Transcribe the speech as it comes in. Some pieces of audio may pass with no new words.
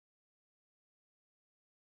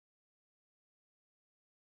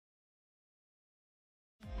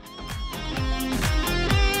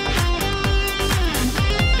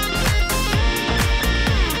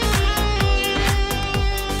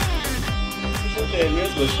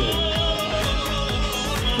قرمز باشه.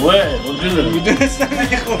 خوبه میدونستم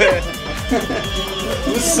دیگه خوبه.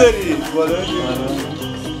 دوست داری؟ بالا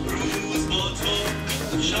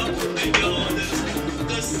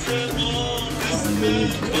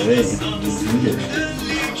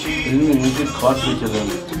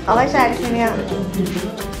آقای شریفی میام.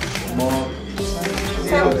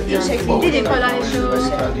 این شکلی دیدی کلاهشو؟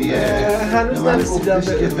 هنوز نرسیدم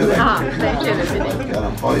به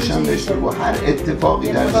خواهشم داشته با هر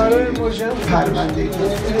اتفاقی در زندگی پرونده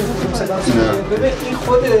ببین این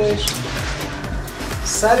خودش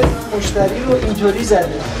سر مشتری رو اینطوری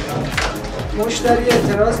زده، مشتری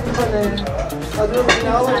اعتراض میکنه حالا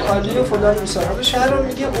اینا عالی و فلان میسان، حالا شهرام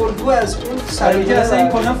میگه اردو از اون سریعه اصلا این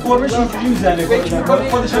کلا فرمش اینجوری میزنه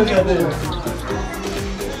خودش هم یاده.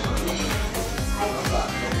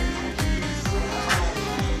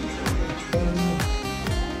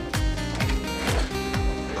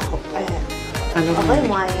 آقای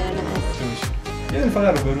معین هست. یه دونه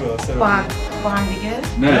فقط رو برو با هم دیگه؟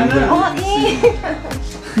 نه آه این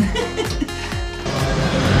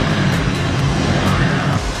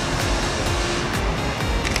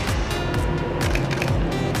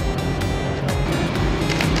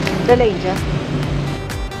دل اینجا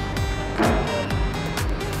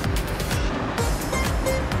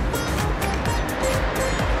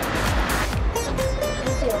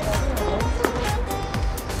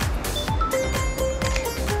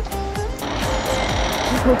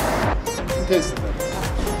تست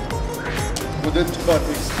مدل تو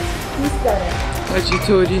کارتکس نیست داره آجی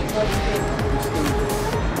طوری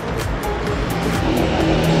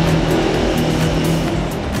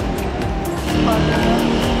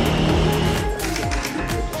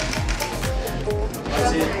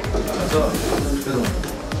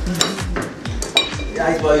یه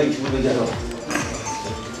عکس با یکی بود بگه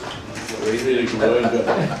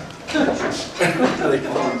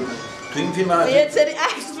تو این فیلم هم یه سری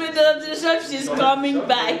عکس میدادم دیشب she's coming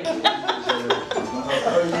back.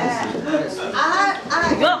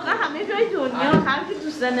 واقعا همه جای دنیا هر کی تو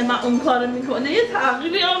سینما اون کارو میکنه یه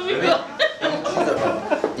تغییری هم میکنه.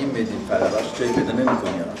 این بدین فرقاش چایی پیدا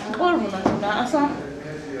نمی‌کنی قربونتون نه اصلا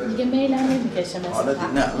دیگه میل هم نمیکشه مثلا. حالا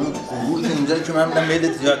نه اون قبول اینجا که من میدونم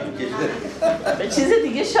میل زیاد میکشه. به چیز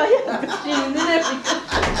دیگه شاید بشینی نمیکشه.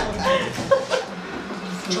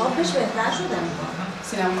 چاپش بهتر شده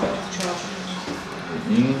سینما چاپ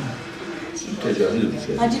این تجاری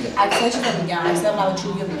میشه. حاجی عکسای چیزا میگم عکسای قبل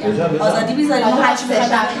چوبیو میگم آزادی بذاریم ما هر چی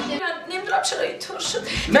بخوایم نمیدونم چرا اینطور شد.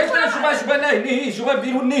 نه شما نه شما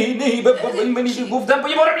بیرون نه من گفتم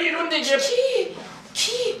یه بار بیرون دیگه. کی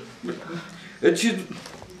چی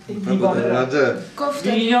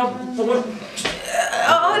گفتم یا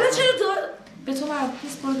حالا چرا به تو مربوط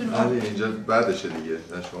نیست برو بیرون. آره اینجا بعدشه دیگه.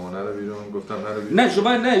 نه شما نرو بیرون گفتم نرو بیرون. نه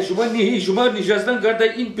شما نشستن کرده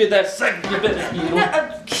این پدر سگ بره بیرون. نه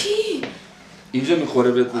کی؟ اینجا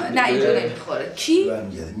میخوره به نه اینجا نمیخوره. کی؟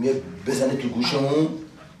 برمیگرده میاد بزنه تو گوشمون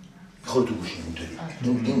میخوره تو گوشمون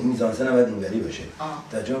اینطوری. این میزانسن هم باید اینوری باشه.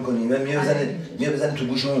 ترجمه کنی میاد بزنه تو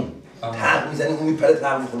گوشمون. تق میزنه اون میپره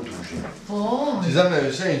تق میخوره تو گوشمون. چیزم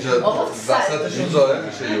نمیشه اینجا وسطشون ظاهر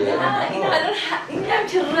میشه یهو. این الان اینم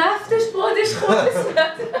که رفتش بادش خورد.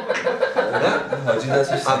 حاجی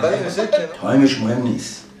دستش اول نمیشه که تایمش مهم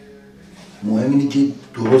نیست. مهم اینه که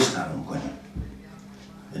درست تموم کنیم.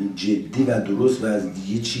 یعنی جدی و درست و از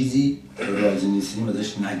یه چیزی راضی نیستیم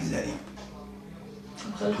ازش نگذریم.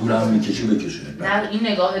 طول هم میکشه بکشه. نه این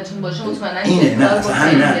نگاهتون باشه مطمئنا اینه نه اصلا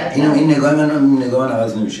همین این نگاه من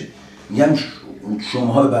عوض نمیشه. میگم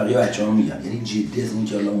شماها به بقیه بچه‌ها میگم یعنی جدی از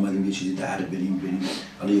اینکه الان اومدیم یه چیزی در بریم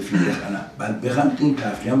حالا یه فیلم بخونم بعد بخوام این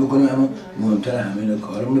تفریح هم بکنیم اما مهمتر همه اینا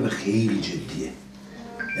کارمونه و خیلی جدیه.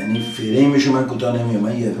 یعنی فریمشو من کوتاه نمیام.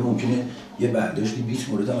 من یه دفعه ممکنه یه برداشتی 20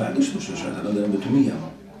 مورد هم برداشت داشته باشه. الان دارم بهتون میگم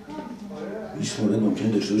 20 مورد ممکنه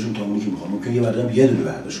داشته باشم تا اونی که میخوام. ممکنه یه برداشت یه دونه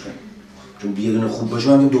برداشت کنم چون یه دونه خوب باشه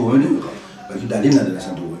من دومی نمیخوام. بلکه دلیل نداره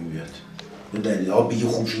اصلا دومی بیاد. یا دلیل ها بگی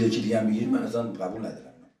خوب شده که دیگه هم بگید من اصلا قبول ندارم.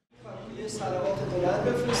 یه صلوات بلند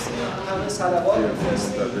بفرستیم همه صلوات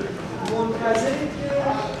بفرستیم منتظرید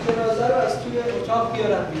که جنازه رو از توی اتاق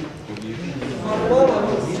بیارن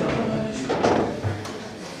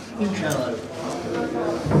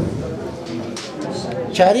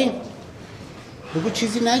کریم بگو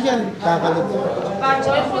چیزی نگن بغل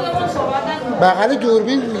بچه‌های خودمون صحبت نکنیم. بغل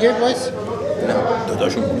دوربین میگه وایس نه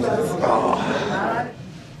داداشون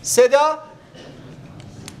صدا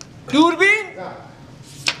دوربین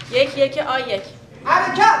یک آی یک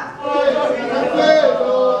حرکت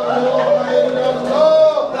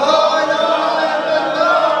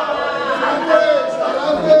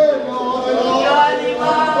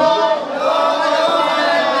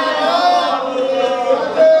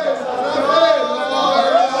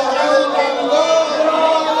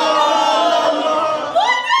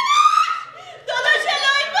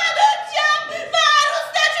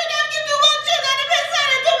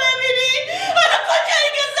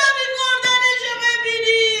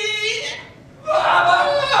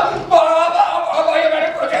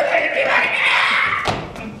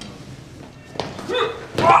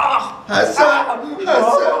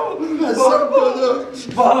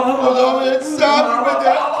صبر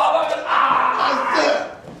بده.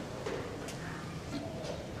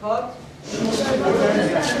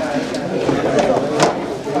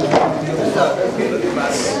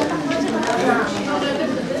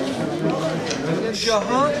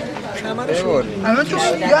 جهان کمرش الان تو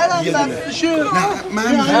یادم دستشه.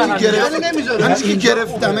 من همینجوری که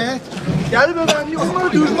گرفتمت یادم ببندی اون رو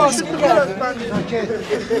دور باشید بگرد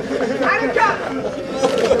حرکت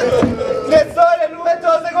مثال روح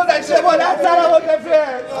تازه گذشته بلند سلام و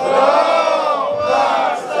تفرد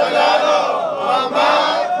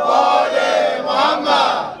محمد بال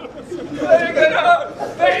محمد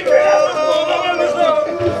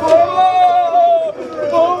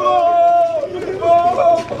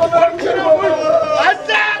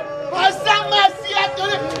حسن مسیحت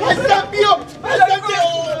داره. حسن بیا.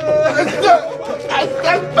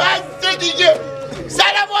 حسن بسته دیگه.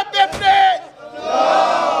 سلامات بفرد.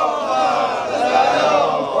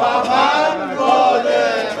 محمد باله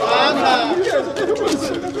محمد.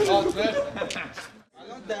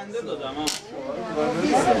 الان دنده دادم ها.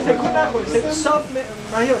 تکون نخورید. صاف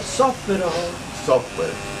مهیار صاف بره ها. صاف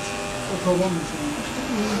بره. اتوبان میشه.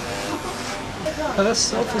 فقط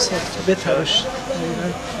صاف بتراش.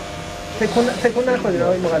 تکون نخورید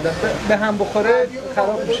آقای مقدم. به هم بخوره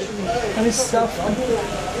خراب میشه. همین صاف.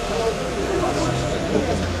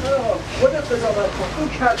 خودت قضاوت کن. اون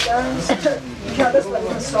کلده است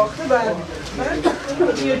برای ساخته بعد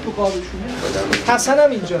میاد تو قابشونه. حسن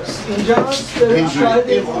هم اینجاست. شاهد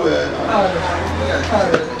این خوبه.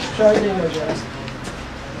 شاهد این ماجراست.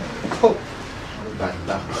 خب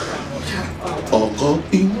آقا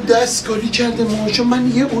این دستکاری کرده ماشو.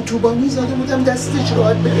 من یه اتوبانی زده بودم دستش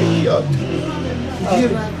راحت بره بیاد.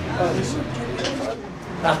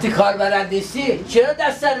 وقتی کار بلد نیستی چرا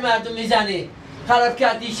دست سر مردم میزنی؟ خراب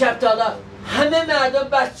کردی شب تا حالا همه مردم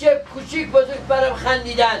بچه کوچیک بزرگ برام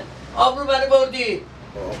خندیدن. آبرو منو بردی.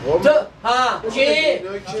 آقا تو ها چی؟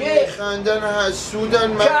 چی؟ خندن حسودن.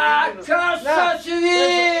 من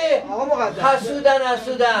آقا مقدم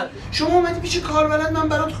حسودن. شما اومدی پیش کاربلد من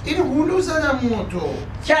برات این هولو زدم موتو.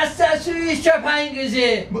 کساسویش چه 5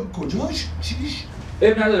 روزه. کجاش؟ چیش؟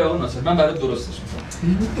 عیب نداره آقا ناصر، من برات درستش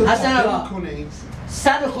میکنم. حسن آقا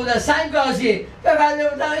سر خدا سنگ گازی ببرده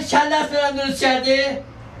بودم چند دست برم درست کرده؟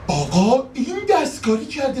 آقا این دستکاری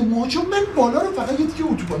کرده ماجا. من بالا رو فقط یه دیگه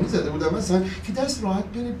اتوبانی زده بودم مثلا که دست راحت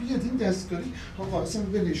بره بیاد. این دستکاری آقا اصلا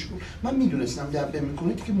ولش کن. من میدونستم دبه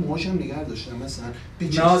میکنه که موهاشم نگه داشتم مثلا.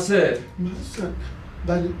 ناصر مثلا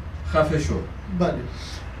بله خفه شو. بله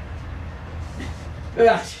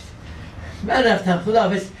ببخشید من رفتم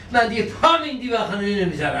خداحافظ. من دیگه پام این دیواخانه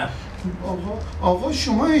نمیذارم. آقا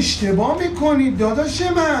شما اشتباه میکنید داداش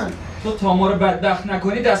من. تو تا ما رو بدبخت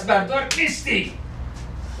نکنی دست بردار نیستی.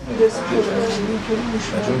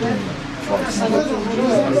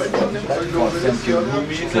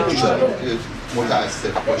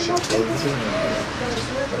 متاسف باشه.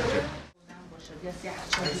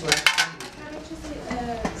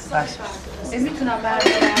 میتونم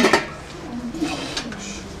بردارم.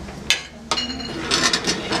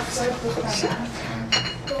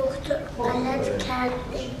 دکتر غلط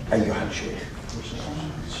کرده. ایوه الشیخ.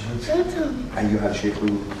 ایوه الشیخ.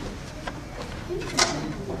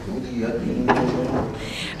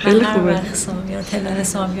 خیلی خوبه. سامیار تلر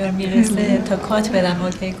سامیار میرسه تا کات برم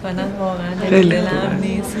اوکی کنم واقعا دلم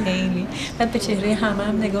نیست خیلی. بعد به چهره همه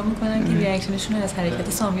هم نگاه میکنم که ریاکشنشون رو از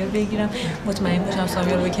حرکت سامیار بگیرم مطمئن باشم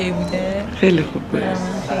سامیار اوکی بوده. خیلی خوبه.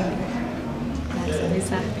 خیلی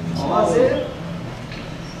سخت میشه.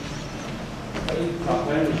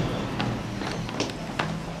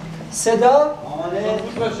 صدا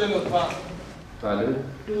خوب باشه لطفا. بله.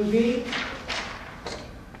 دوربین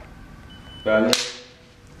بله.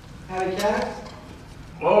 حرکت.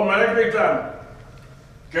 او ملك میثم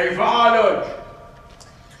كيف حالك؟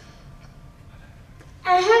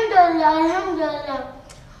 الحمدلله.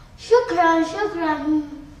 شکرا.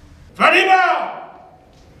 فریبا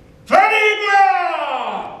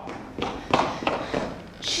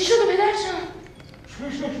چی شده پدرجان؟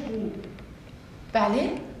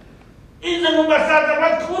 بله؟ این زمون بسر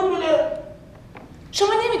من کور بوده. شما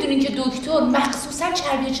نمیدونین که دکتر مخصوصا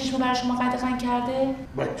چربی چشم برای شما قدغن کرده؟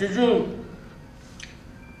 بچه جون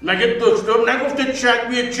مگه دکتر نگفته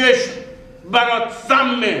چربی چشم برات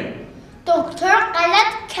سمه؟ دکتر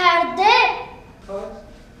غلط کرده.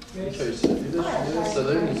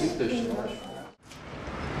 صدای موزیک داشته.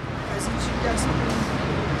 از این چی دست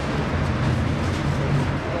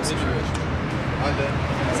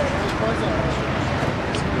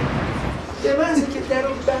به من که در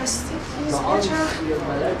رو بستی یه چرخ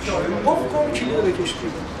قفل کن کلید رو بکش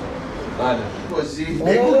بیرون. بله. بازی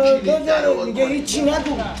بگو کلید در رو میگه هیچی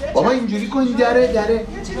نگو. بابا اینجوری کن دره.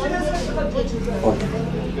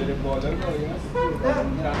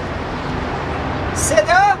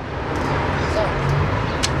 صدا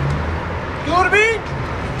دوربین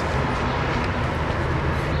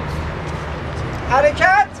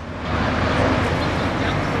حرکت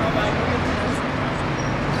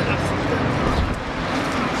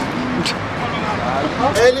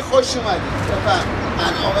خیلی خوش اومدید. بفهم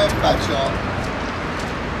انعام بچه ها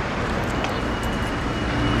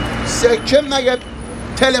سکه مگه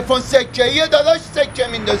تلفن سکه ایه داداش سکه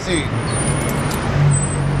میندازی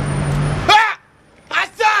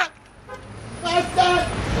حسن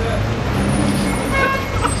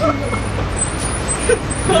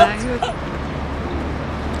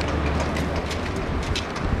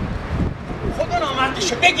خدا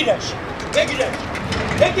نامردشه بگیرش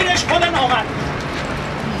خدا نامرد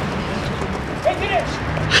بگیرش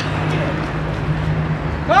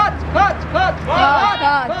کات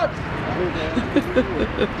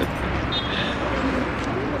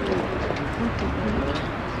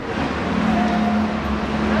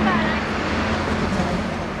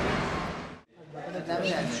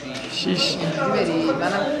شیش بری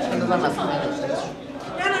منم اندازم اصلا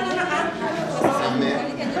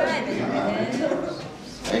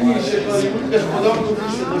این شکاری بود به خدا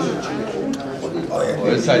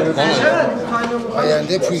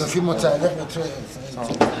آینده پویافی متعلق به تو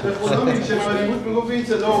به خدا این شکاری بود میگفت این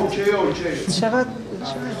صدا اوکی چقدر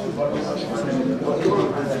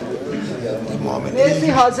مرسی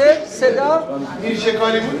حاضر صدا این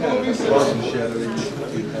شکاری بود میگفت این صدا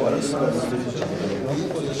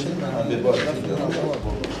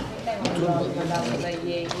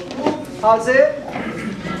حاضر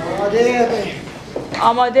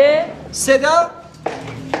آماده صدا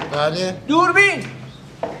بله دوربین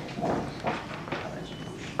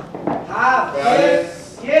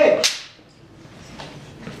 7 1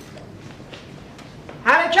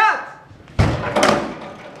 حرکت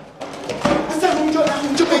اصلا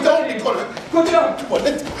اونجا پیدا میکنه کجا؟ تو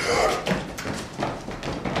بالت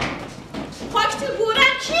خاک تو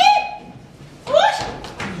گورم کی؟ خوش؟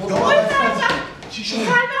 چی شد؟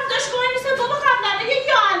 قلبم داشت گوه نیست بابا قبلنه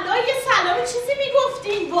یا الله یه سلام چیزی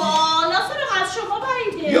میگفتین والا سرق از شما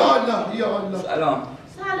بعیده یا الله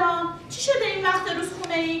سلام چی شده این وقت روز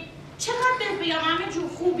خونه ای؟ چقدر بهت بگم همین جون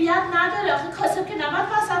خوبیت نداره آخه کاسب که نباید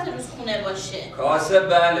وسط روز خونه باشه کاسب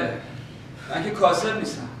بله من که کاسب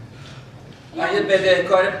نیستم من یه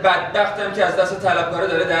بدهکار بدبختم که از دست طلبکاره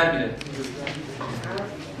داره در میره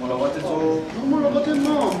ملاقات تو ملاقات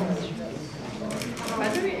ما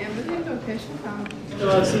بذاری امروز این لوکیشن کنم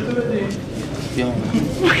جلسه تو بدیم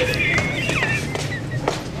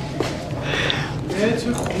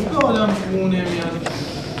چه خوب آدم خونه میاد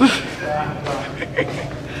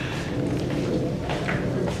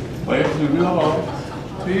باید دوربین آقا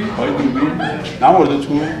توی؟ باید دوربین نمورده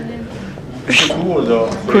تو؟ تو برده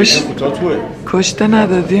توه کشته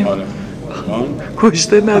ندادیم آره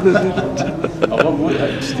کشته ندادیم آقا ما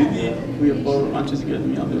چیز دیدی؟ توی بار من چیزی که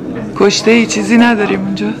میاد کشته ای چیزی نداریم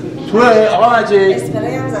اونجا توه آقا مجید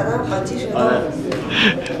اسپری هم زدم قاطی شده آره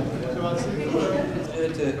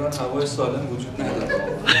تهران هوای سالم وجود نداره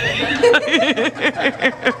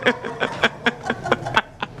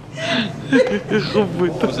خوب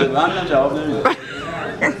بود پوزه بندم جواب نمیده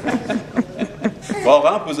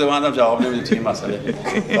واقعا پوزه بندم جواب نمیده توی این مسئله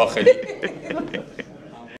داخلی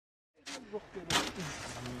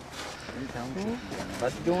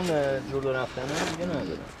بعد دیگه اون جلو رفتنه دیگه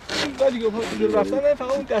نداره بعد دیگه جلو رفتنه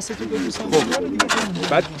فقط اون دستتو ببوسم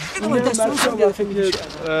بعد اون دستتو گرفته میشه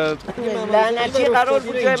لعنتی قرار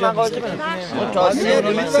بود جای مغازه من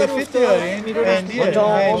تازه سفید داریم بندیه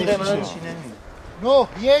تا عمر من 9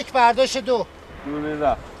 1 برداشت 2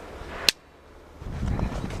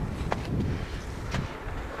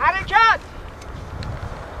 حرکت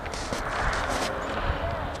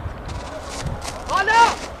حالا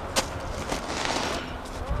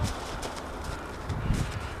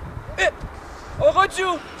آقا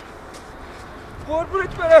جون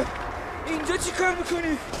قربونت برم اینجا چی کار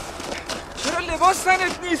میکنی؟ چرا لباس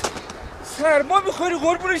تنت نیست؟ سرما میخوری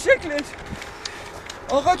قربون شکلت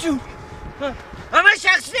آقا جون همه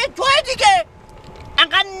شخصیت توه دیگه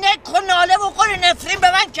انقدر نک و ناله بخوری نفرین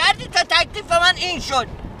به من کردی تا تکلیف من این شد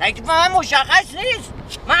تکلیف من مشخص نیست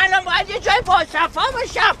من الان باید یه جای باصفا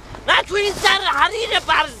باشم نه تو این سر حریر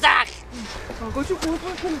برزخ آقا جون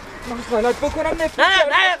قربون کنم من غلط بکنم نفرین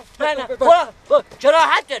نه چرا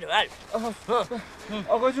حد داره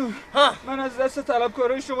آقا جون من از دست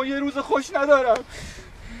طلبکارای شما یه روز خوش ندارم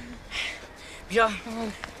بیا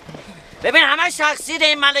ببین همه تقصیر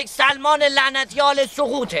این ملک سلمان لعنتیال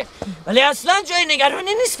سقوطه، ولی اصلا جای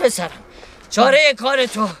نگرانی نیست پسرم. چاره کار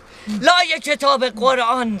تو لای کتاب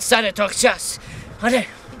قرآن سر تاقچه است. آره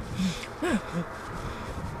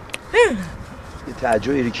یه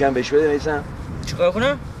تعجب ایریکی هم بهش بده میثم. چیکار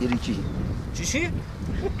کنم؟ ایریکی چی؟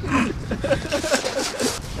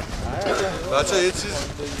 بچه یه چیز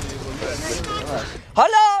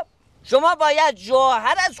حالا شما باید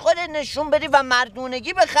جوهر از خود نشون بدی و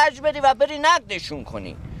مردونگی به خرج بدی و بری نقدشون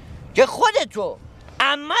کنی که خودتو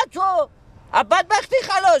عمتو از بدبختی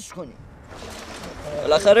خلاص کنی.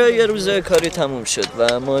 بالاخره یه روز کاری تموم شد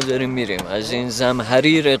و ما داریم میریم از این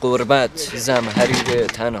زمحریر غربت، زمحریر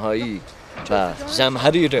تنهایی و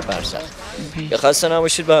زمحریر برزخ. یه خسته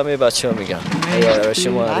نباشید به همه بچه ها میگم،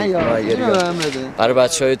 برای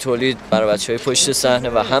بچه های تولید، برای بچه های پشت صحنه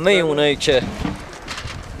و همه اونایی که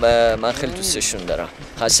من خیلی دوستشون دارم.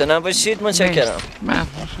 خسته نباشید، متشکرم.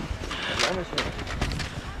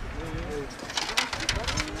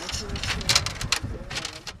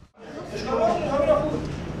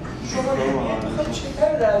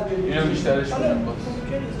 اینو بیشترش کنم باز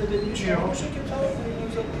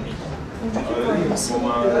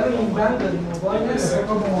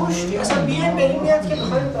اصلا بیاین بریم میاد که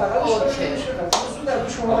میخواید بغلش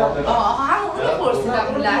آها همون میپرسیدم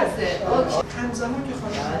اون لحظه همزمان که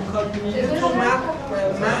خانم کار می‌کنه تو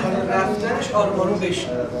من رفتنش آروم آروم بشین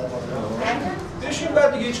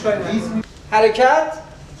بعد دیگه هیچ کاری نکنید. حرکت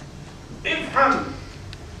افهم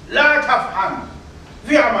لا تفهم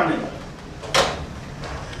فی امانه.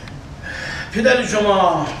 پدر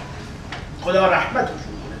شما خدا رحمتشون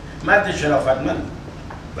کنه، مرد شرافتمند،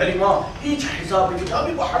 ولی ما هیچ حساب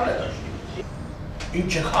کتابی با هم نداشتیم. این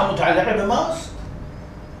چک ها متعلقه به ماست.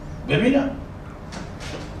 ببینم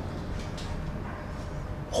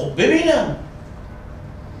خب ببینم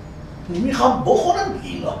نمیخوام بخورم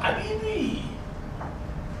اینو حبیبی.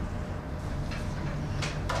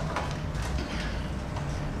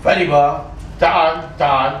 فریبا تعال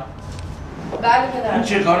بله پدر. این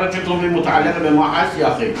چه کارا چطور متعلق به ما هست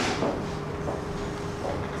یا خیر؟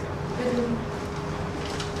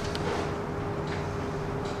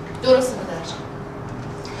 درسته پدر جان،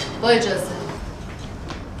 با اجازه.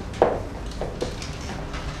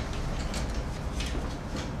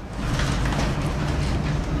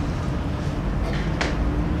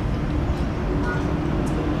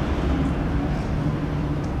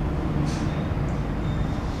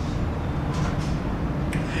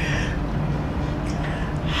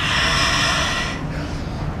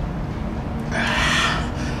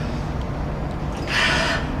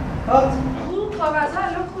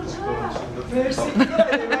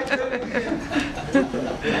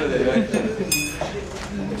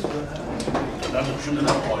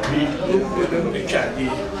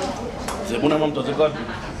 زبونم هم تازه کار بود.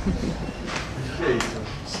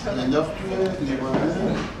 انداخت توی لیوانه.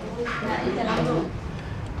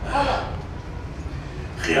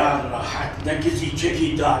 خیال راحت، نه کسی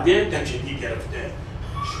چکی داده نه چکی گرفته.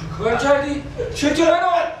 کار کردی؟ چک منو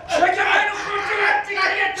خورد دیگه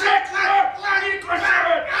یه چک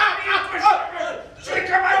چک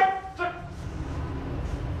منو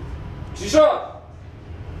چی شد؟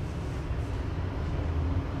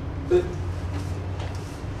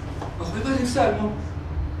 آقای ملک سلمان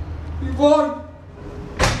وای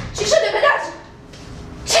چی شده پدر؟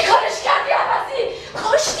 چی کارش کردی عوضی؟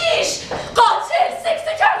 کشتیش؟ قاتل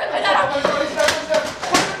سکته کرده پدرم.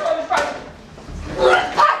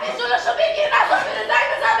 پرده جلوشو بگیر نظر بره زنگ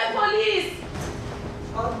بزن به پلیس.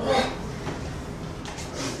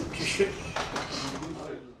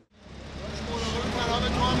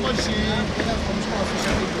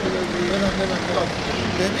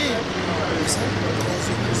 ببین مثلا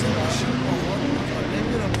قاضی میشه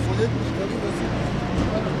نمیدونم خودت میخوری بازی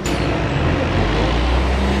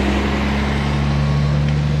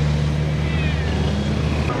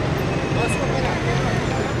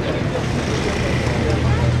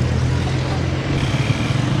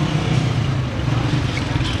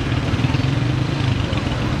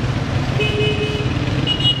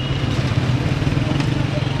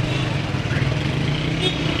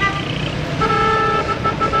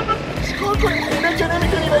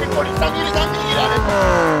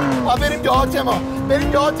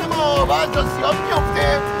بریم دهات ما و از سیاه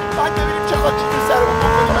میفته بعد ببینیم چه خاکی تو سرمون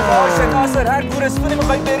بکنیم. باشه ناصر، هر گورستونی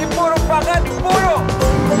میخوای بریم برو، فقط برو.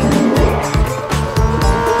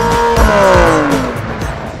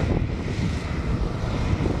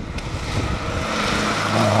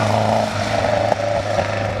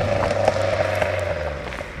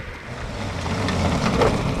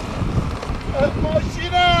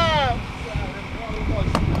 ماشینم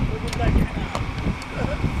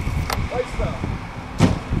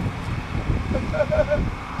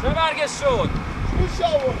نشد. جوش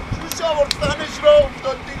آورد تنش را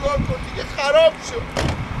افتاد. نگاه کن دیگه خراب شد.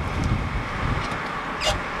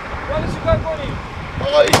 باید چیکار کنیم؟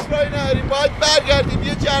 آقا هیچ راهی نداریم، باید برگردیم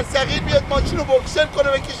یه جرثقیل بیاد ماشین رو بکسل کنه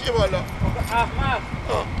بکشه بالا. آقا احمد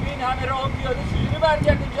این همه راه پیاده چجوری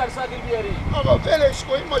برگردیم جرثقیل بیاریم؟ آقا ولش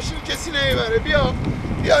کن، این ماشین کسی نمیبره. بیا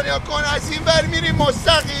نیا کن، از این ور میریم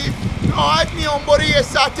مستقیم راحت میانبره یه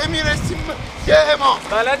ساعته میرسیم ده ما.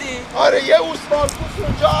 بلدی؟ آره یه اوسمارکوس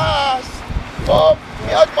اونجا هست، خب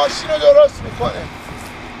میاد ماشین رو درست میکنه.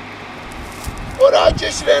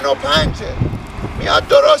 براکش رنو 5 میاد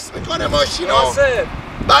درست میکنه ماشین رو. ناصر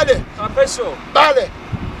بله خفه شو. بله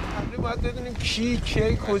باید بدونیم کی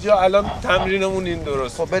کجا. الان تمرینمون این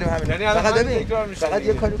درست. خب بریم همین. یعنی فقط ببین فقط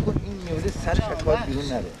یه کاری کن این میوله سرش از کار بیرون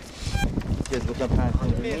نره.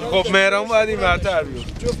 خب مهران باید این ورتر بیاد.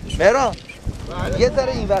 مهران یه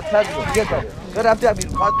ذره این ورتر بیاد. یه ذره رفتی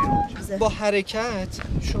بیرون خواهد بیرون. با حرکت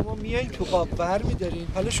شما میایین تو قاب ور میدارین.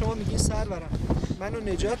 حالا شما میگین سرورم منو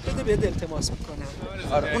نجات بده، بهت التماس میکنم.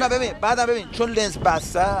 آره اونم ببین بعدم ببین چون لنز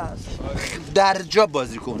بسته است در جا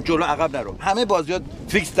بازی کن، جلو عقب نرو. همه بازیات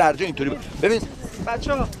فیکس در جا اینطوری ببین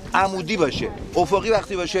بچه‌ها عمودی باشه. افقی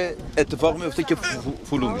وقتی باشه اتفاق میفته که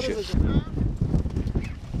فلو میشه.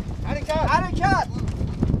 حرکت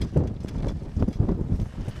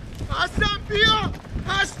حسن بیا،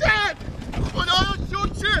 حسن خدایا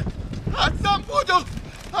شکر، حسن بودو،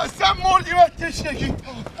 حسن مردیم از تشنگی.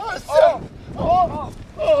 حسن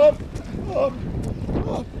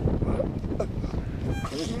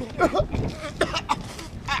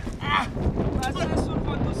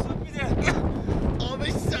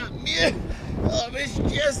آبش سمیه، آبش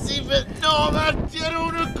کسیفه. نامرد چرا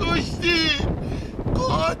اونو کشتی؟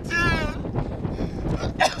 قاتل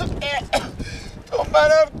تو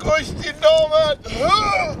منم کشتی نامرد.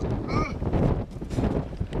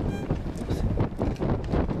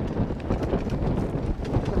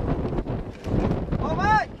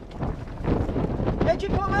 کمک! یکی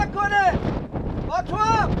کمک کنه. با تو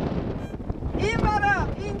هم این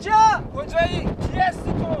برم اینجا. کجایی؟ کی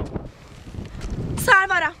هستی تو؟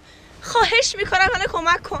 سرورم خواهش میکنم منو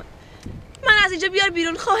کمک کن. من از اینجا بیار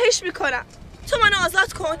بیرون، خواهش میکنم. تو منو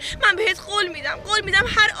آزاد کن، من بهت قول میدم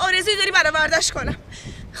هر آرزویی داری برآوردش کنم.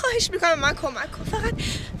 خواهش میکنم من کمک کن.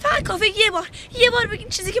 فقط کافیه یه بار بگی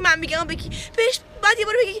چیزی که من میگم بگی. بعد یه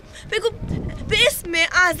بار بگو به اسم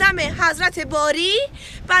اعظم حضرت باری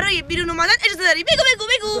برای بیرون اومدن اجازه داری. بگو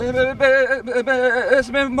به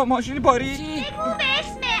اسم ماشین باری. بگو به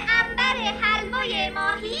اسم انبر حلوای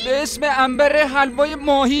ماهی. به اسم انبر حلوای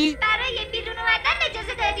ماهی برای بیرون اومدن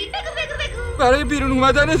اجازه داری. بگو برای بیرون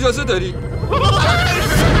اومدن اجازه داری.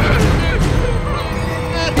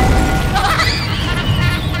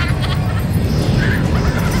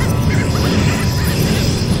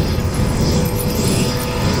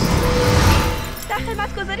 در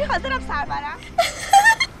خدمتگذاری حاضرم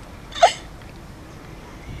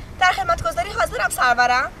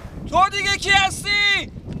سرورم. تو دیگه کی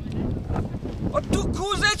هستی؟ تو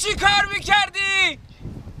کوزه چی کار میکردی؟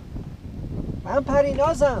 من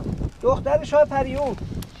پرینازم، دختر شاه پریون.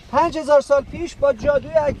 5000 سال پیش با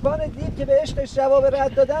جادوی اکوان دیو که به عشقش جواب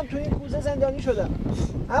رد دادم تو این کوزه زندانی شدم.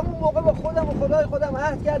 همون موقع با خودم و خدای خودم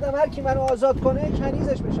عهد کردم هر کی منو آزاد کنه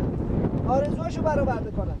کنیزش بشم، آرزوهاشو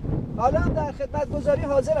برآورده کنم. حالا هم در خدمتگذاری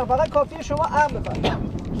حاضرم، فقط کافیه شما امر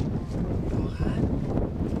بفرمایید.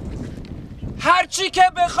 هر چی که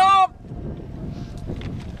بخوام،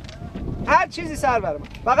 هر چیزی سرورم،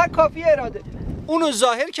 فقط کافیه اراده. اونو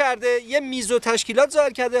ظاهر کرده، یه میز و تشکیلات ظاهر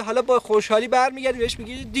کرده، حالا با خوشحالی برمیگردی بهش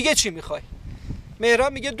میگی دیگه چی میخوای.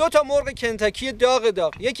 مهران میگه 2 تا مرغ کنتاکی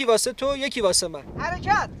داغ، یکی واسه تو یکی واسه من.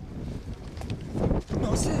 حرکت.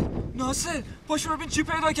 ناصر پاشو ببین چی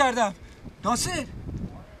پیدا کردم. ناصر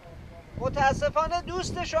متاسفانه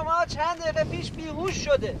دوست شما چند دقیقه پیش بیهوش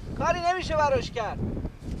شده، کاری نمیشه براش کرد.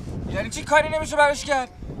 یعنی چی کاری نمیشه براش کرد؟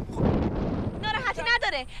 ناراحتی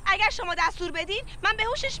نداره، اگر شما دستور بدین من به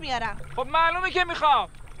هوشش میارم. خب معلومه که میخوام.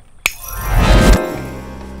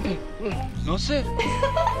 ناصر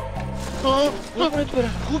قربونت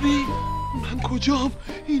برم، خوبی؟ من کجام؟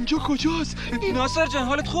 اینجا کجاست؟ ناصر جان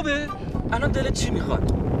حالت خوبه؟ الان دلت چی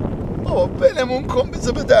میخواد؟ بابا بلمون کن،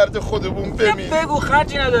 بذار به درد خودمون بمیر. بگو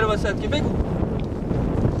خرجی نداره واسط که بگو.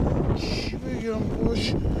 چی بگم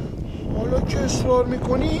باش؟ حالا که اصرار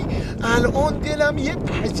میکنی الان دلم یه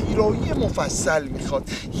پذیرایی مفصل میخواد،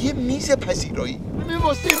 یه میز پذیرایی. ببین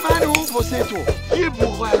واسه من و واسه تو یه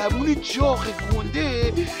بوغلمون جاخ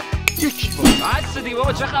گنده یکی بس دیگه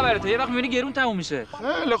بابا چه خبرته؟ یه وقت میبینی گرون تموم میشه.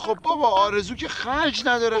 خیلی خب بابا، آرزو که خرج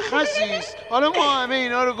نداره خسیس. حالا ما همه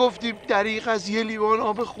اینا رو گفتیم دریغ از یه لیوان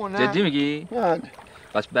آب خنک. جدی میگی؟ بله.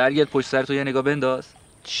 بس برگرد پشت سر تو یه نگاه بنداز.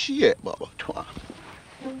 چیه بابا تو هم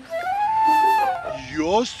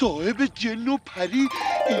یا صاحب جن و پری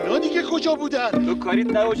اینا دیگه کجا بودن؟ تو کاریت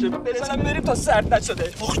نباشه بریم تا سرد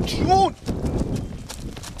نشده. آخ جون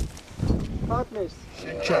فاطمه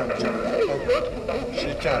شکم جون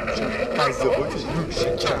غذا ها که جون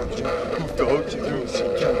شکم جون کوفته ها که جون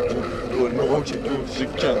شکم جون قرمه ها که جون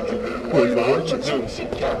شکم جون حلوه ها که جون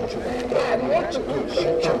شکم جون پهلو ها که جون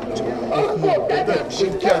شکم جون اخمون بدم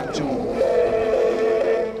شکم جون.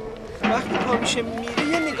 وقتی پا میشه میره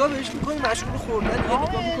یه نگاه بهش میکنی مشغول خوردن، یه نگاه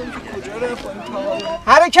میکنی که کجا رفت این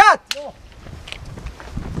تا حرکت.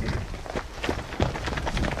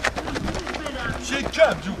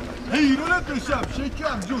 شکم جون حیرونت بشم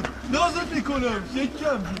شکم جون نازت میکنم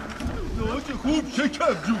شکم جون دهاچ خوب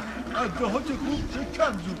شکم جون دهاچ خوب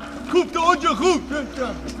شکم جون کوفته ها چه خوب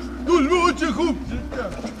شکم گلمه ها چه خوب شکم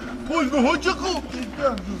حلوه ها چه خوب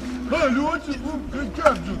شکم جون پهلو ها چه خوب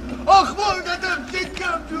شکم جون اخبار دادم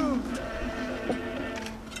شکم جون.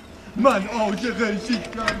 من عاشق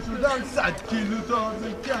شکم شدم 100 کیلو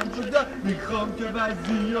تازه کم شدم میخوام که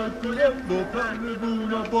وزیات کنم با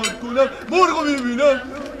پهلوونا باز کنم مرغو میبینم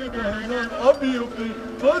آب میفته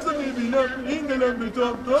بازو میبینم این دلم به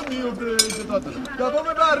تاب میفته دبام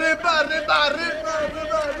بره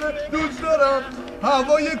دوست دارم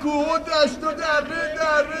هوای کوه و دشت و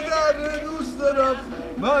دره دوست دارم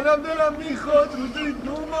منم دلم میخواد روزی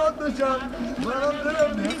دومات بشم منم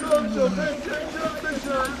دلم میخواد شده شکم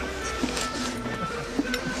بشم.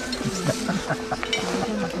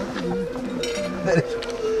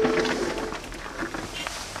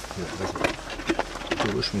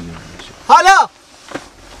 درست میدونم حالا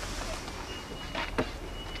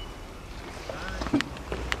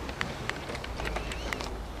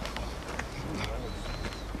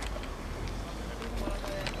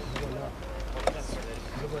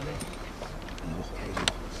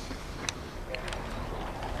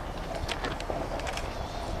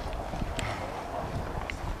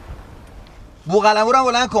بوقلمو رو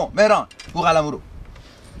بلند کن مهران بوقلمو رو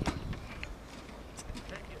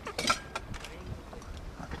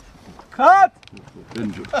کات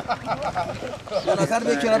جلوتر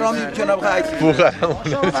به کنار را کنار بخواه بوقلمو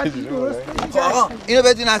آقا اینو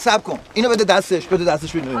بدین عصب کن اینو بده دستش بده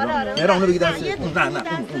مهران اونو بگی دستش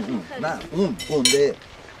نه اون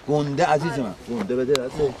گنده عزیز من گنده بده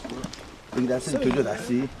دستش بگی دستش تو جو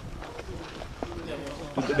دستی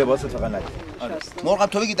تو لباست فقط ندید مرغم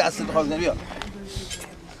تو بگی دستت خواهد نبیا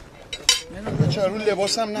چرا رو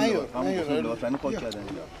لباسم نیار لباسم پاک کردن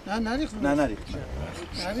نه نریخ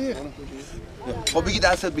خب بگی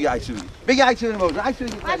دستت بگی عکسو بگی عکسو بریم بابا عکسو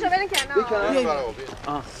بگی بچا برین کنار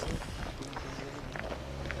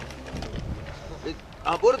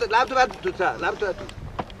برو لب تو بعد تو لب تو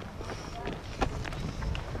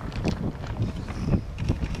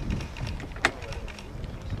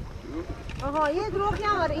آقا یه دروغی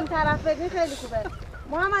هم آره این طرف بگین خیلی خوبه.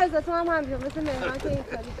 محمدرضا تو هم همینجور مثل مهران که این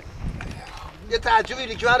کاری یه تعجبی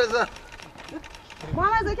لیکی برزن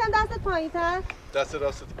محمدرضا کم دستت پایین‌تر دست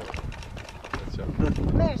راستت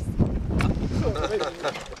مرسی.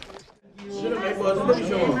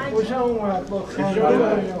 خوشم اومد با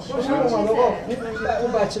خانم خوشم اومد آقا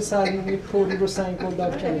اون بچه سرمونی پوری رو سنگ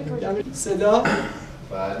گلاب کردیم صدا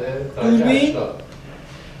بله دوربین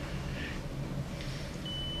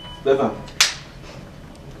بفهم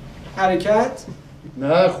حرکت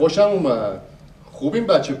نه خوشم اومد خوب این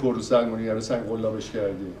بچه پر رو سلمونی رو سنگ قلابش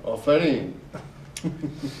کردی آفرین.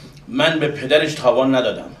 من به پدرش تاوان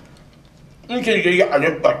ندادم این که دیگه یه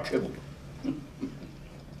علف بچه بود.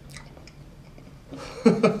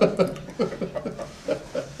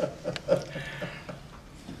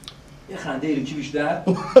 یه خنده ایرکی بیشتر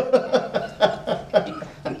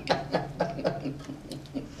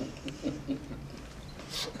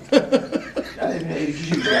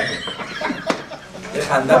یه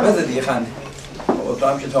خنده بزد دیگه خنده بابا تو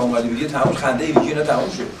هم که تا اومدی بگی تمام خنده ایرکی اینا تمام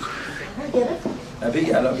شد نه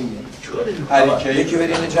بگی الان بگی یکی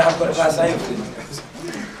بری اینو جمع کنه پس نیفته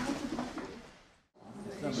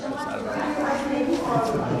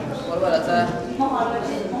برو بالاتر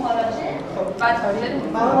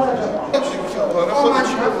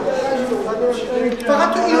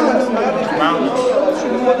فقط تو اینو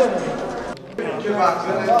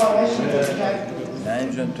نه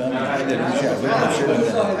اینجان تو هم میخوایی داری میشه اول نفشه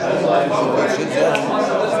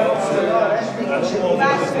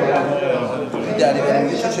این دری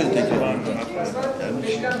برمیگه چه چه تکرار میکنه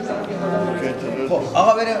خب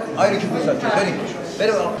آقا بریم آیره که بسات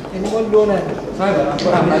بریم آقا یعنی ما لو نداریم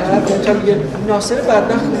محمد تا میگه ناصر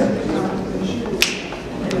بدبخت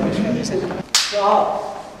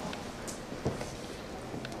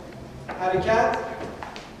حرکت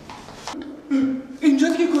اینجا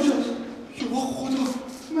دیگه کجاست؟ یا خدا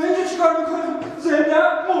من اینجا چیکار میکنم؟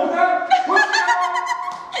 زندم؟ مردم؟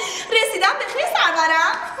 رسیدم به خیر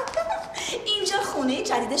سرورم. اینجا خونه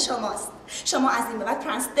جدید شماست. شما از این به بعد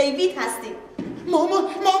پرنس دیوید هستید. مامان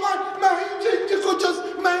من اینجا کجاست؟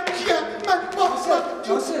 من کیم؟ من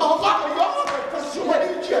آقا پس شما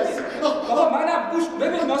اینجا هستی. بابا منم گوش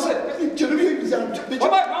ببین ناصر چرا بیایی میزنم؟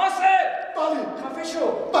 بابا ناصر بله خفه شو.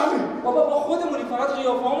 بله بابا با خودمونی فقط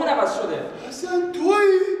قیافه‌مون عوض شده. حسن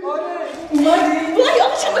تویی؟ آره اومدی؟ وای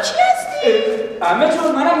آقا شما کی هستی؟ عمه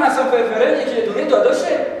جون منم حسن فرفره یکی دونه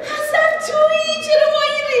داداشه. حسن تویی؟ چرا با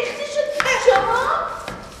این ریختی شد؟ شما؟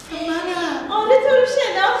 منم. آره تو رو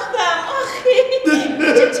شناختم. آخه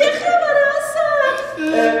چه خبره حسن؟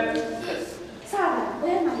 سرور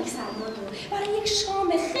باید ملک سلمان رو برای یک شام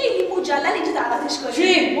خیلی مجلل اینجا دعوتش کنیم.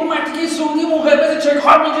 چی؟ اون مرتیکه سعودی اون قرمز چک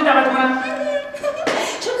خواهم اینجا دعوت کنم؟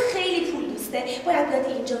 چون خیلی پول دوسته باید بیاد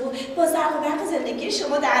اینجا و با زرق و برق زندگی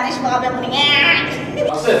شما درنش واقع بمونیم.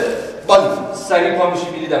 ناصر بالی سریع پا میشی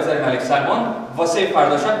میری دفتر ملک سلمان واسه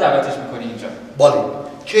فردا شب دعوتش میکنی اینجا. بالی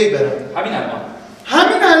کی برم؟ همین الان.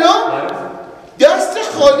 همین الان؟ بله. دست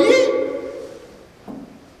خالی؟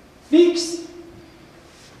 فیکس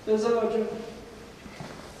ازدواج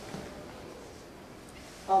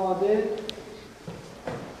آماده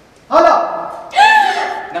حالا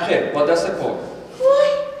نخیر با دست پر. وای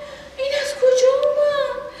این از کجا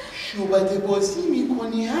اومد؟ شعبده بازی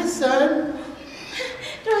میکنی حسن؟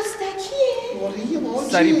 راستکیه؟ آره یه باجه.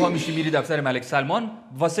 سریع پا میشی میری دفتر ملک سلمان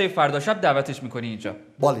واسه فردا شب دعوتش میکنی اینجا.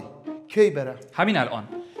 بالی کی برم؟ همین الان.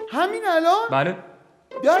 همین الان؟ بله.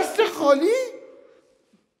 دست خالی؟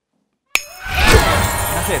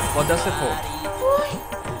 نخیر با دست پر. وای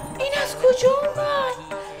این از کجا اومد؟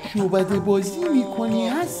 شعبده بازی میکنی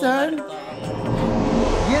حسن؟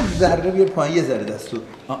 یه ذره بیار پایین یه ذره دستو.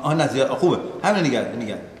 نه زیاد خوبه همین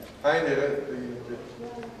نگرد 5 دقیقه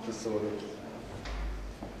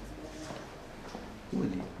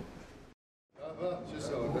بودی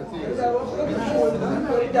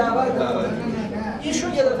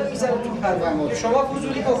ایشون یه دفعه میزنه تو پرونده شما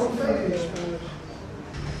فضولی بکن.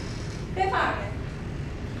 بفرمایید.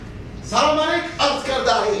 سلام علیک عرض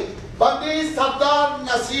کرده بنده سردار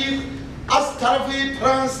نصیر از طرف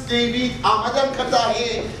پرنس دیوید آمدن کرده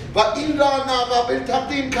و این را ناقابل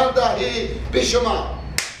تقدیم کرده به شما.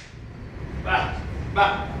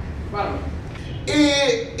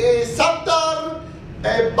 سردار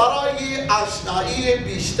برای آشنایی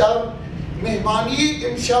بیشتر مهمانی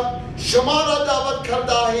امشب شما را دعوت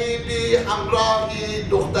کرده به همراه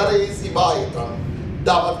دختر زیبایتان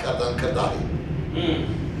دعوت کرده.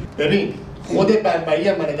 ببین خود بنبری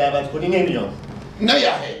هم منو دعوت کنی نمیام. نه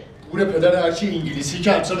یاهه گور پدر هرچی انگلیسی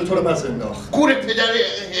که امثال تو رو پس انداخت. گور پدر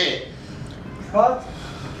کات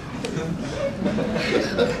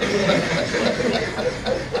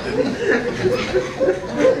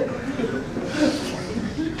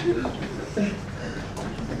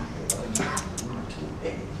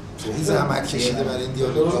خیلی زحمت کشیده برای این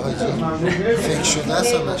دیالوگ حاجی. فکر شده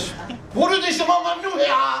است همش. ورود شما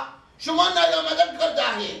ممنوعه ها. شما نیامدن کرده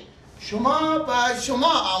شما با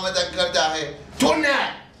شما آمدن کرده تو نه.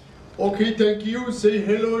 Okay, thank you. Say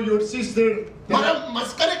hello your sister. مرا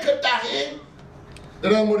مسخره کرده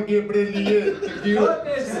درم مرگی بریلیه. Thank you.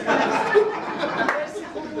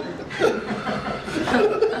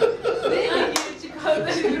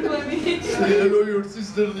 Say hello your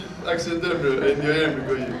sister. Accent اندیای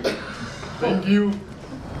امریکایی. Thank you.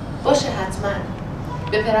 باشه حتما.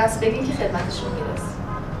 به پرنس بگین که خدمتشون میرسه.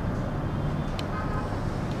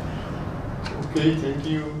 Okay, thank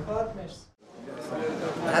you.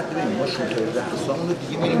 بعد ببین ما شوکرده حسامون رو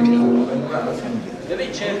دیگه میریم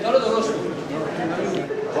ببین چهلتا رو درست کن.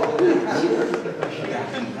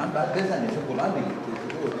 هم بعد بزنی چون بلند بگید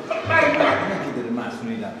که داره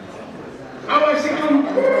مسئولی لب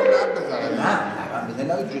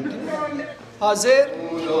نه جدی حاضر؟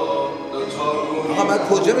 آقا من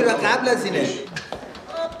کجا میرم قبل از اینه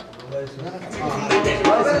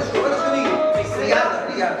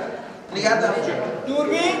نگرد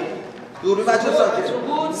دوربین بچه ساکت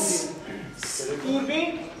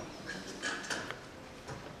دوربین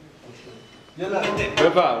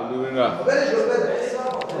بفرم دوربین رفت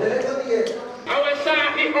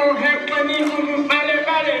Awasaki on hepani ale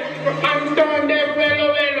ale Anton de velo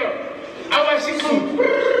velo Awasiki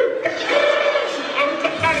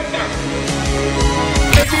Antarta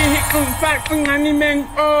Jadi hikum fakung animeng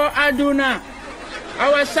o aduna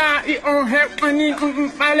Awasaki on hepani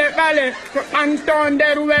ale ale Anton de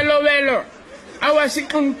velo velo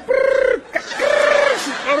Awasiki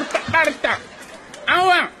Antarta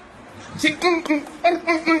Awa si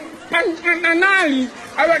anali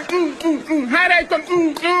awak harai kon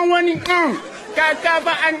wani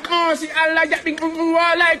kakava an si Allah ya bin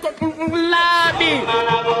walai kon labi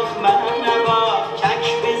manaba kak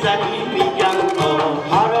bezani migam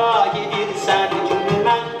harai insan jun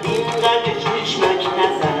man inqadr chishmak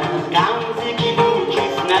nazar gamze ki bu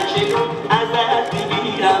kif nachelu azat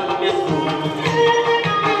bigiram besu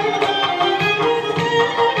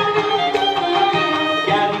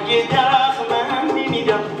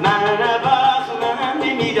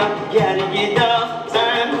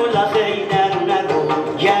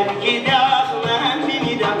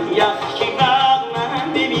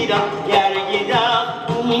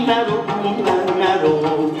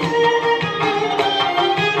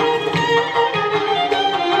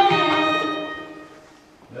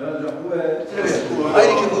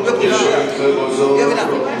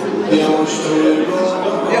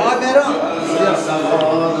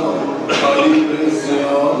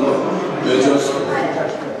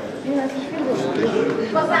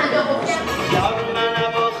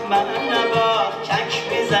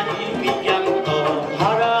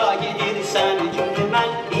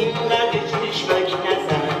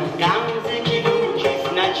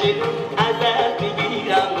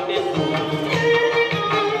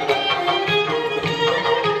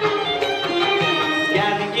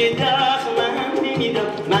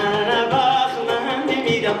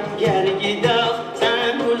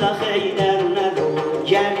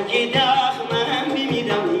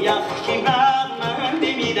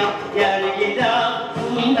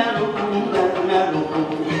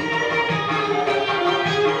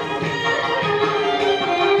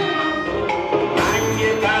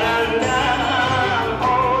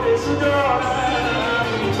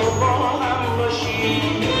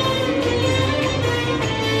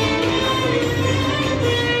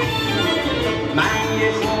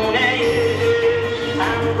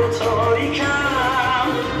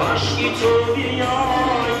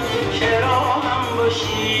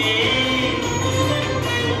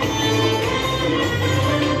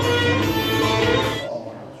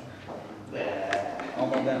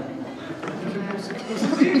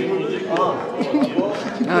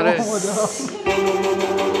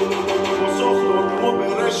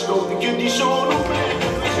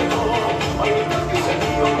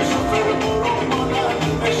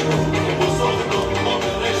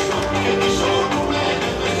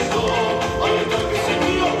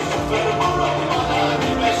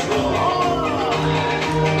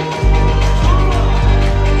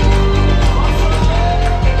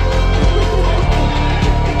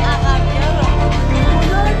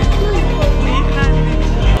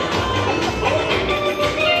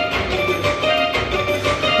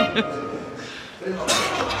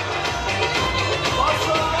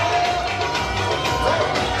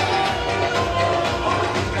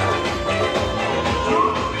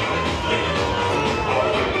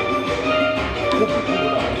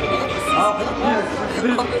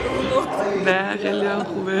نه خیلی هم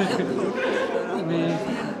خوبه.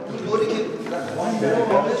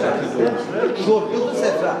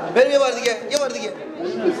 بریم یه بار دیگه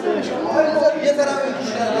یه طرف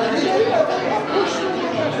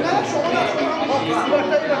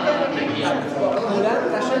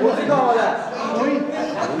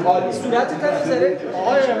عالی صورتت هم میذاره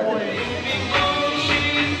آقای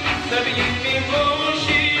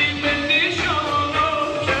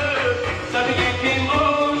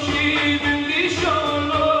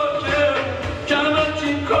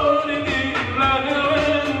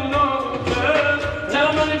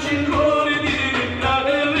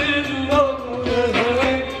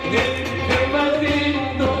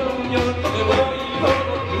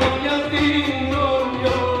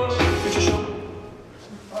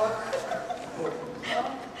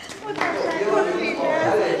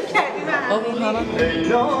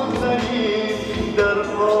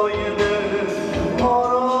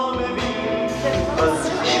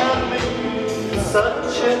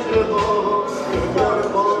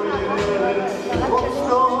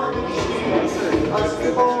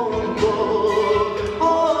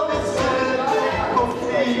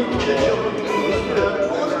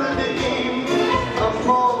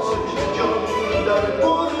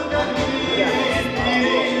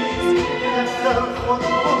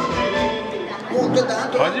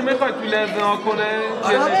حاجی میخوای تو لنز ها کنه؟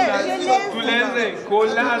 تو لنز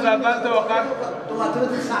کلا از اول تا آخر تو مطمئن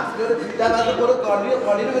تو سخت داره در وقت برو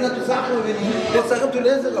قالی رو ببینن تو سخت رو ببینی مستقیم تو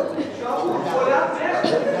لنز نگاه کن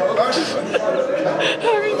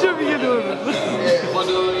همینجا میگه دور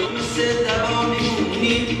خدایی مثل دوامی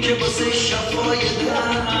مونی که واسه شفای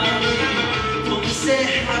دم تو مثل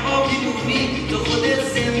هوا میمونی تو خود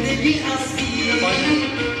زندگی از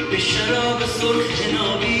شراب سرخ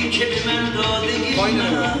نابی که به من دادگی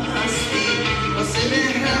هستی واسه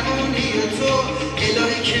مهربانی تو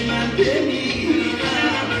الهی که من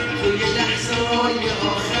بمیرم توی لحظه های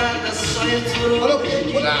آخر دستای تو رو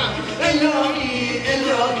بگیرم الهی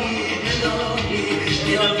الهی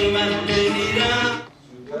الهی الهی من بمیرم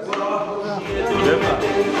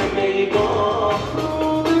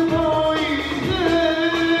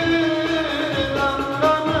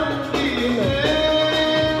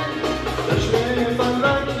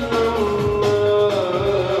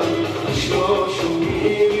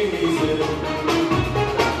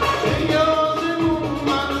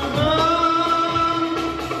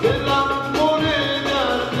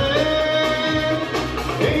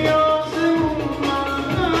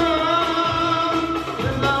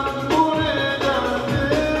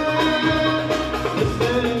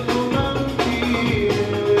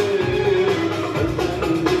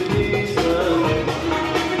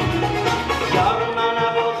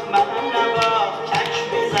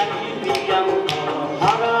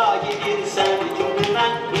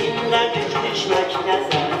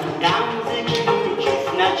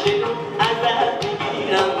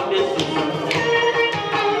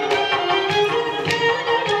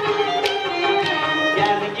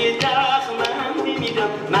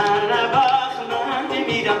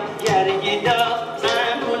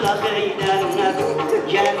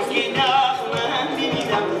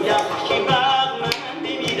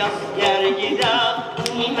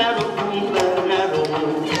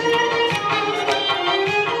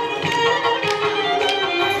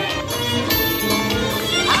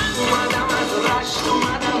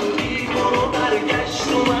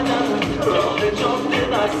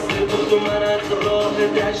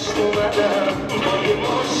دشت اومدم با یه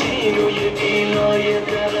ماشین و یه ویلای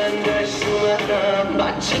درندشت اومدم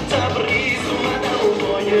بچه تبریز اومدم و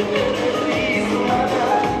با یه ریز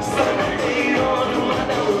اومدم سر ایران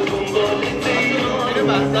اومدم و دنبال تیران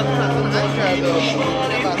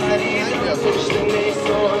پشت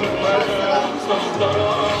نیسان اومدم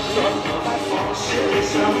ساختارم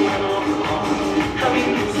عاشقشم من آخوان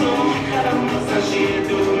همین روزا کرم واسش یه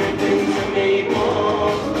دونه دنز میبان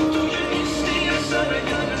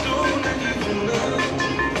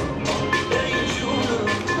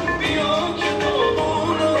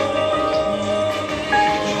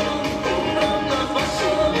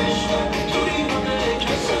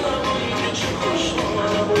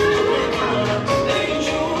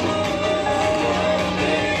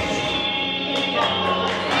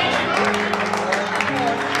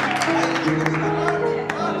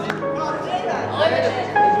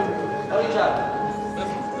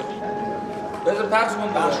بذار پخش کن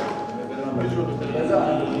پخش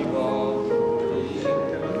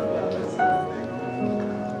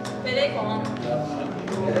بله کن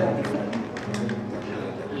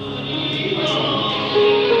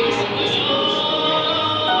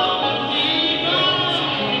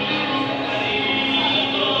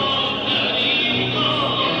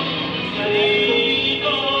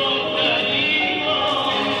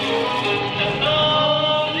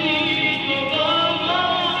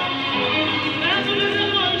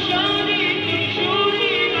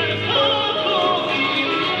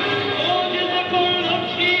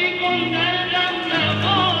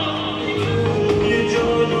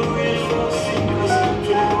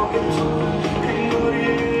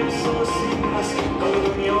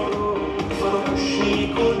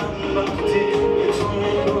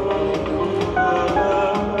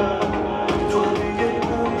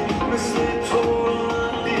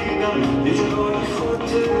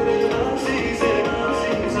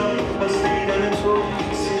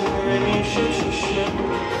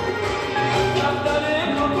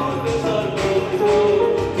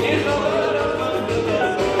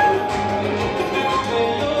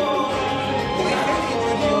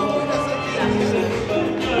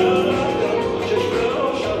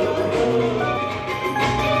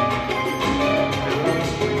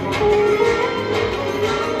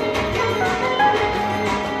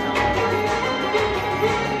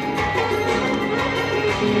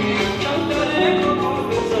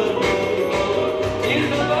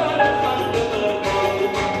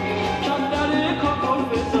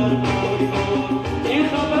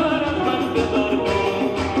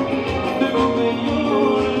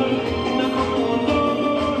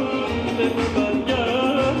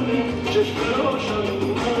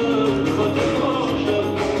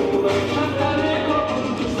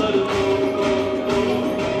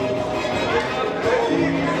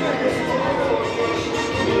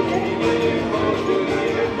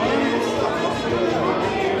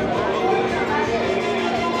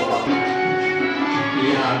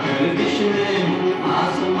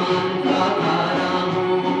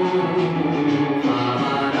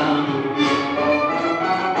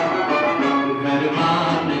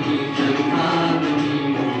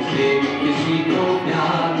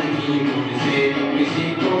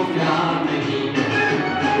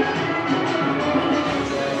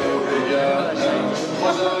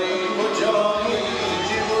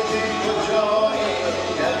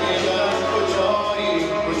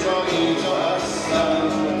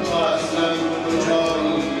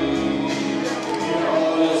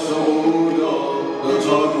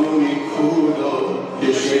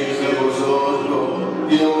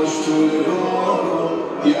شور رو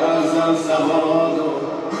یه ازم سواد و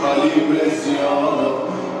خلیب زیاد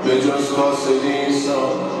به جز کاسدیسا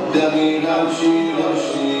دقیقا چی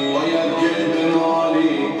داشتی باید گل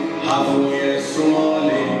بمالی هوای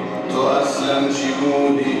سوالی تو اصلا چی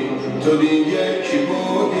بودی تو دیگه کی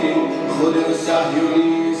بودی خود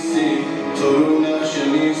صهیونیستی تو رو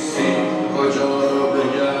نشنیستی کجا رو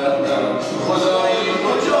بگردم خدایی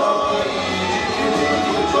کجایی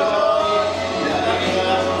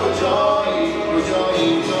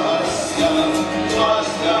کجایی تو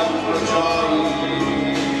اصلا کجایی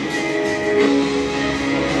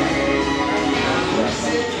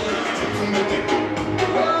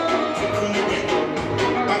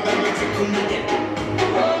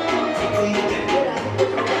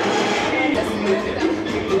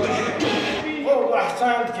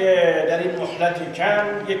احسنت که در این مهلت کم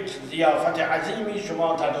یک ضیافت عظیمی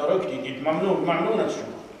شما تدارک دیدید. ممنون از شما.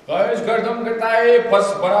 خواهش کردم که تایی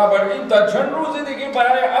پس بنابراین تا چند روز دیگه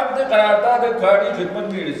برای عقد قرارداد کاری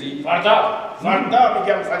خدمت میرسی؟ فردا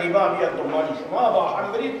میگم فریبا بیاد دنبال شما با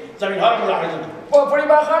هم برید زمین ها رو ملاحظه کنید. با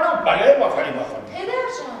فریبا خانم؟ بله با فریبا خانم. پدر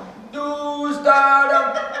جان دوست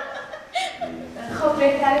دارم. خب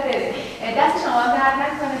بهتره برید. دست شما درد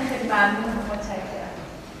نکنه، خیلی ممنون، متشکرم.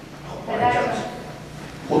 پدر جان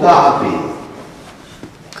خدا حافظ.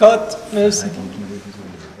 کات مرسی.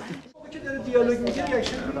 که داره دیالوگ میگه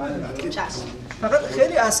ریاکشن فقط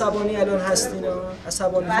خیلی عصبانی الان هستین ها.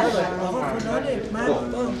 عصبانی نباید. آقا فلانه من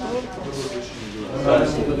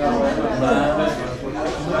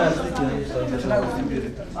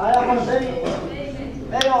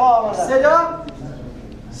صدا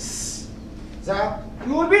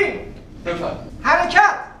دوربین حرکت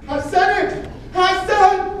حسن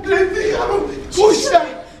رفیقمو کشتن.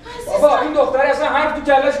 بابا این دختر اصلا حرف تو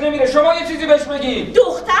کلش نمیره، شما یه چیزی بهش بگین.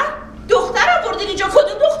 دختر آوردین اینجا؟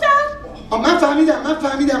 کدوم دختر؟ من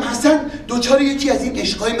فهمیدم حسن دوچار یکی از این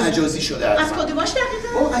عشقای مجازی شده است. از کدوماش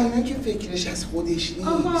دقیقا؟ با اینا که فکرش از خودش نیست.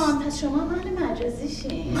 آها پس شما من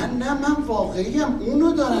مجازیشین. من واقعیم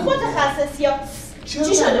اونو دارم. متخصصی ها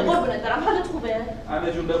چی شده قربونت برم؟ حالت خوبه؟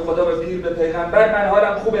 همه جون به خدا به پیر به پیغمبر من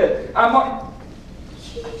حالم خوبه، اما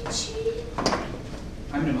چی؟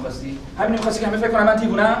 همینو می‌خواستی که همه فکر کنم من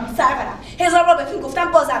دیوونم؟ سرورم 1000 بار بهتون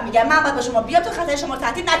گفتم بازم میگم من باید با شما بیام تا خطر شما رو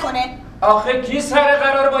تهدید نکنه. آخه کی سر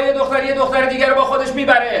قرار با یه دختر دیگر رو با خودش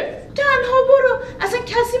میبره؟ تنها برو، اصلا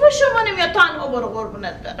کسی با شما نمیاد. تنها برو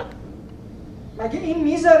قربونت برم. مگه این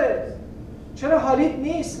میذاره؟ چرا حالیت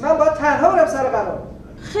نیست؟ من باید تنها برم سر قرار.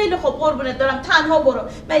 خیلی خوب قربونت دارم تنها برو.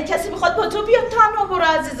 مگه کسی میخواد با تو بیاد؟ تنها برو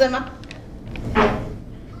عزیز من.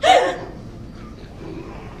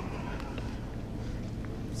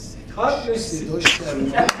 خواهد نشتی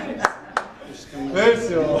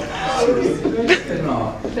مرسی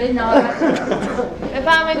به نهار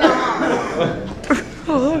بفهمه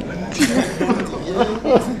نهار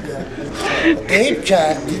عیب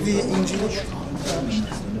کرد دیدی اینجوری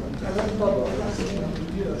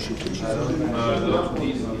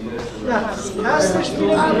هستش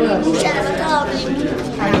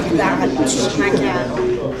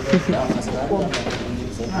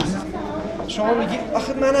شما میگی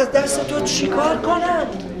آخه من از دست تو چیکار کنم؟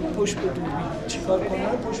 پشت به دوربین چیکار کنم؟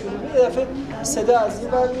 پشت به دوربین یه دفعه صدا از این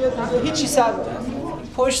بر میاد میگه هیچی سر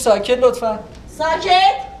پشت ساکت لطفا.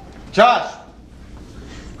 ساکت؟ چشم.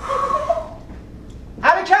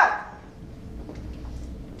 حرکت.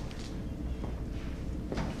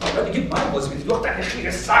 دیگه من بازی میدی دختر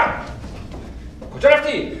خیره سر. کجا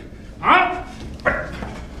رفتی؟ ها؟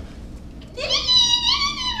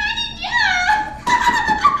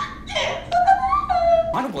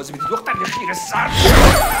 منو بازی میدی دختر خیره سر.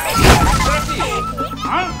 کجا رفتی؟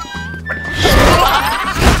 ها؟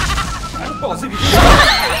 منو بازی میدی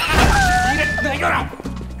گیرت نگارم.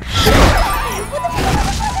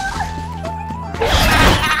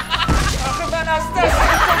 آخه من از دست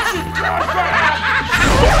تو چی کار کنم؟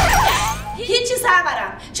 هیچی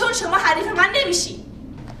سرورم چون شما حریف من نمیشی.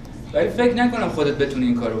 ولی فکر نکنم خودت بتونی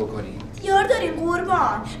این کارو بکنی. یار داریم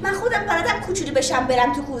قربان. من خودم بلدم کوچولو بشم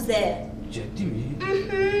برم تو کوزه. جدی میگی؟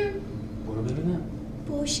 برو ببینم.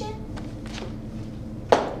 باشه.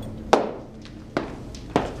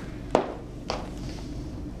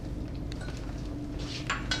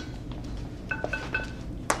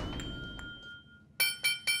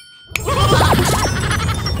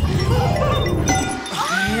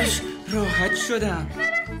 راحت شدم.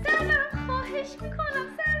 خواهش میکنم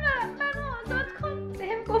سرورم منو آزاد کن.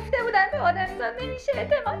 بهم گفته بودن به آدمزاد نمیشه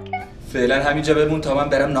اعتماد کرد. فعلا همینجا بمون تا من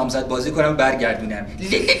برم نامزد بازی کنم برگردونم.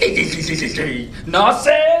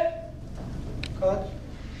 ناصر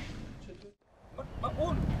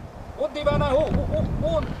اون دیوانه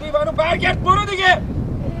اون دیوانه برگرد برو دیگه.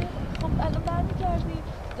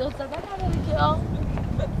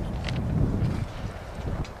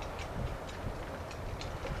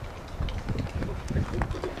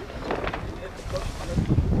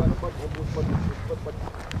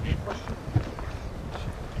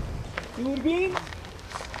 دوربین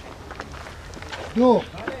 2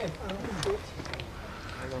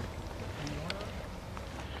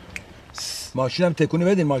 ماشینم تکونی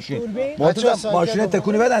بدین ماشین ماشین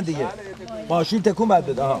تکونی بدن دیگه ماشین تکون بد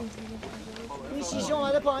بده ها این شیشه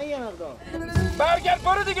اومده پایین یه مقدار برگرد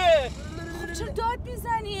برو دیگه خب چرا داد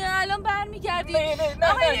میزنی الان برمیگردی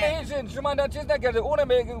نه شما نه چیز نکرده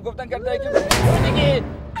اونم گفتن کرده که برو دیگه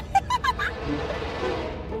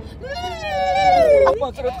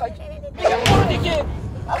مازرت خاک میگم برو دیگه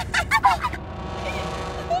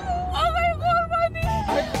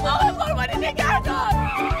آقای قربانی نگهدار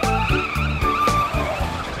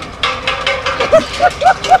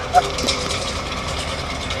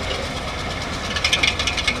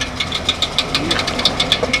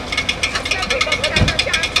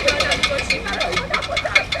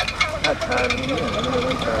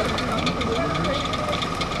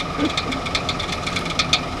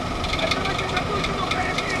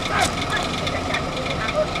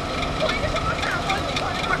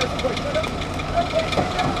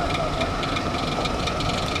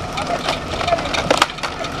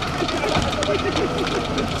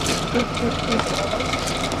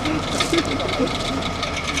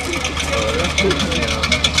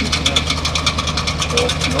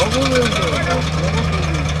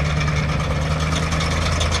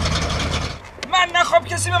من نخواب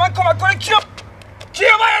کسی به من کمک کنه کیو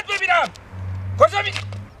باید ببینم کجا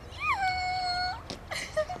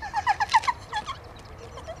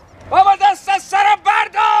بابا دست از سرم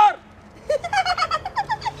بردار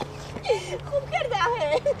خوب کرده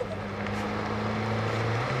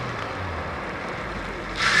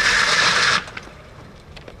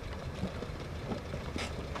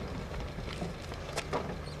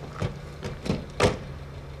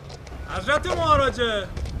حضرت مهاراجه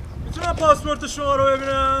میتونم پاسپورت شما رو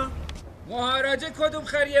ببینم؟ مهاراجه کدوم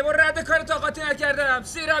خریه و رد کارت قاطی نکردم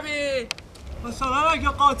سیرابی مثلا اگه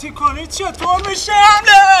قاطی کنی چطور میشه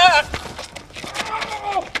حمله؟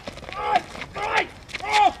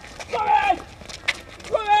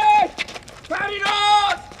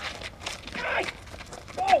 پریزاد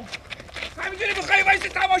همینجوری بخوایی وایسی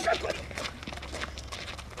تماشا کنی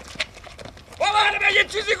بابا من یه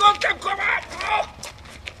چیزی گفتم کمک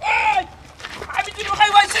همینجوری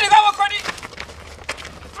بخوایی وایسی نگاه بکنی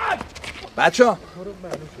بچه‌ها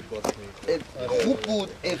خوب بود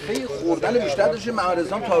افه خوردن بیشتر داشته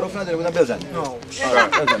محمدرضا هم تعارف نداره بودم بزنید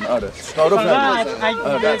آره تعارف نداره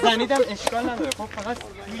اگه بزنیدم اشکال نداره خب فقط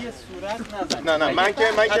روی صورت نزن نه من که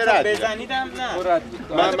رد بزنیدم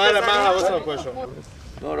نه من حواسم باشه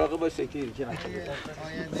مراقب باش که نکنه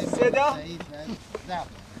صدا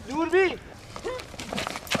دوربین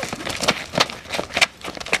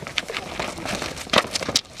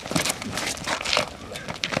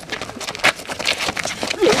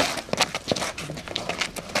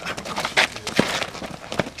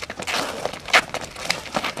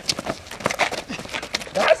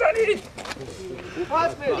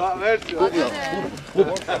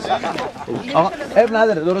آقا اب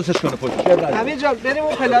نداره درستش کنه پشتش اب نداره همین جان بریم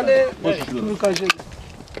اون پلال موکاژه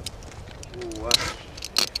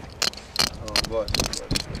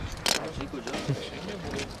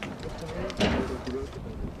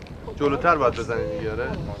جلوتر باید بزنید دیگه آره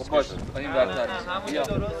باش این برتر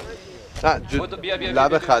نه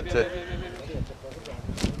لب خطه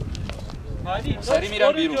سری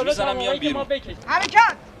میرم بیرون میزنم میام بیرون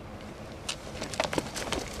حرکت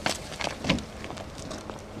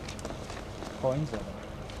پایین زدم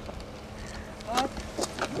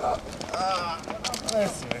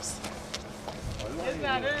مرسی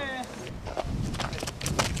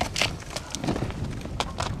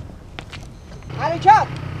حرکت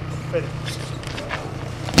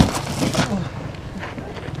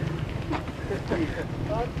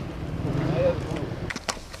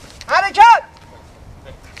حرکت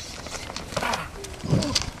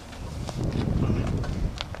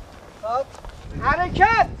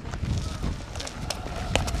حرکت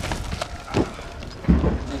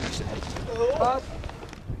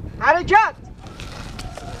حرکت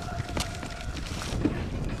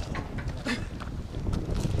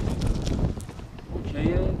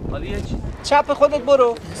چپ خودت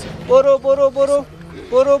برو برو برو برو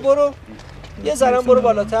برو برو یه ذره برو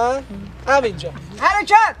بالاتر همینجا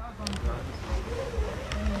حرکت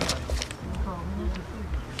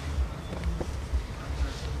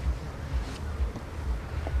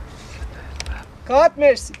کات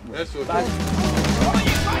مرسی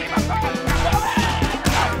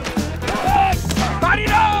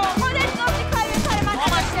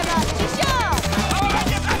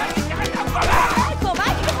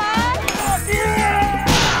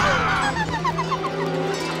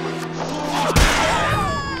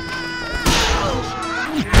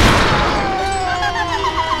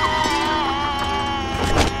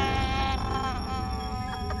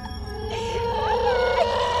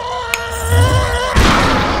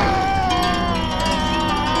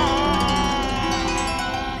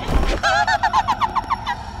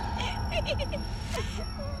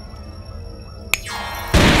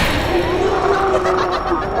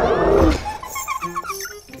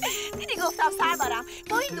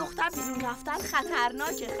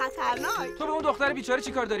خطرناک. تو به اون دختر بیچاره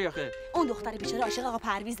چی کار داری آخه؟ اون دختر بیچاره عاشق آقا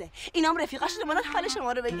پرویزه. اینام رفیقاش اومدن حال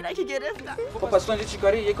شما رو بگیرن که گرفتن. خب پس تو اینجا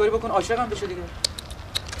چیکاری؟ یه کاری بکن عاشقم بشه دیگه.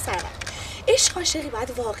 سلام. عشق عاشقی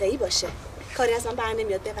باید واقعی باشه. کاری از من بر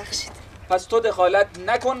نمیاد، ببخشید. پس تو دخالت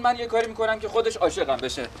نکن، من یه کاری میکنم که خودش عاشقم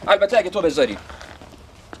بشه. البته اگه تو بذاری.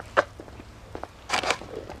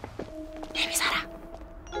 نمیذارم.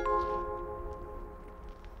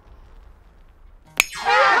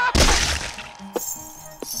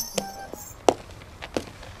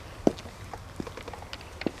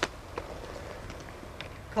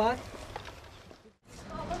 کات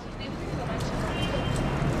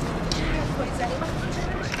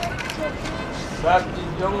بعد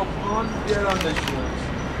اینجا با پان بیارم داشتیم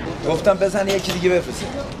گفتم بزن یکی دیگه بفرست.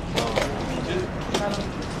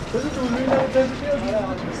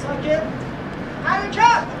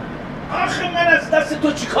 حرکت! آخه من از دست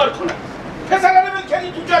تو چیکار کنم؟ پسرانه ول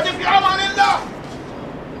کردی تو جاده فی امان الله.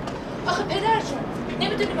 آخه پدر جون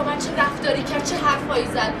نمیدونی با من چه رفتاری کرد، چه حرفایی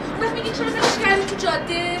زد. اون وقت میگی چرا نمیش کردی تو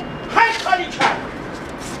جاده؟ هر کاری کرد.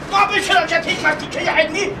 ما به شراکت این متیکه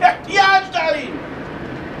علمی احتیاج داریم.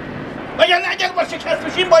 و یعنی اگر با شکست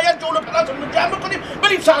بشیم باید جول و پلاتمون رو جمع بکنیم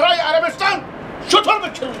بریم صحرای عربستان شطور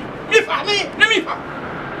بکنیم. میفهمی؟ نمیفهم.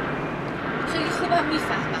 خیلی خوبم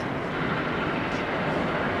میفهمم.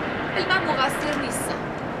 ولی من مقصر نیستم.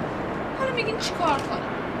 حالا میگین چیکار کنم؟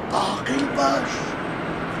 عاقل باش.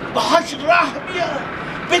 باهاش راه بیار.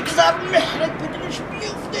 بگذار مهرت به دلش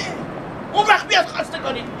بیفته. اون وقت بیاد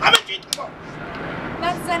خواستگاری. همه چی تمام.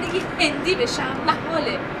 من زن یه هندی بشم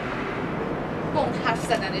محاله. با اون حرف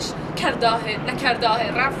زدنش کرداهه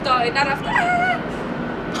نکرداهه رفتاهه نرفتاهه.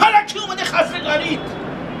 حالا که اومده خواستگاری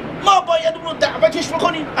ما باید اون رو دعوتش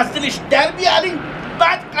بکنیم، از دلش در بیاریم،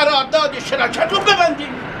 بعد قرارداد شراکت رو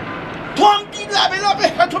ببندیم. تو هم دی لبلا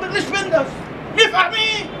بهتو به دلش بنداز.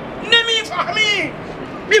 میفهمی؟ نمیفهمی؟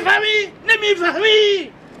 میفهمی؟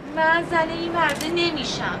 نمیفهمی؟ من زن این مرده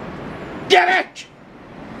نمیشم. درک!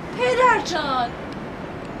 پدر جان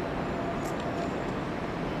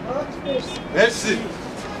مرسی.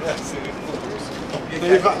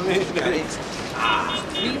 میفهمی؟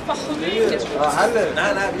 حله.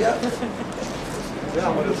 نه بیا.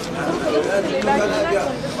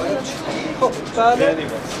 خب بله.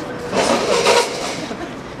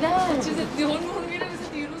 نه چیز دیون میره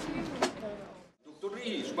مثل دیروز دکتر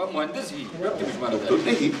ریش با مهندسی ربطی میشه دکتر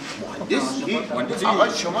نهی مهندسی آقا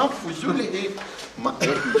شما فضولی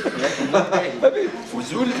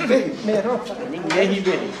فضول بهی مهران نهی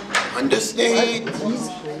بهی مهندس نهی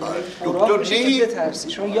دکتر نهی بترسی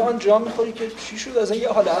شما یه آن جا میخوری که چی شد از یه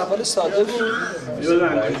حال احوال ساده بود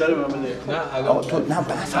نه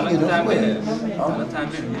بحث هم ایران خوبه الان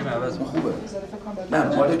تمرین میریم عوض خوبه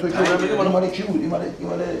نه مال تو که مال کی بود؟ این مال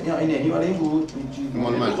این بود؟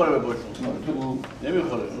 مال من میخوره به تو بود؟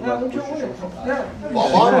 نمیخوره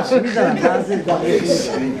بابا میزنم بعضی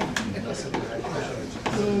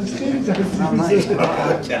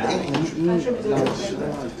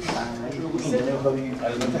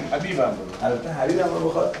البته حبیبم رو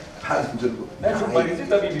بخواد پس اینطور بود نه چون مریضی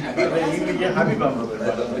تا بیبی این میگه حبیبم رو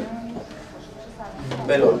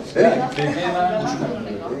بلو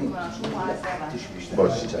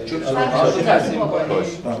باشه تو تصدیل میکنی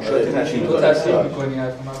تو تصدیل میکنی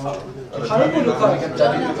حالا بلوکات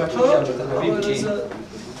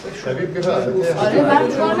آره من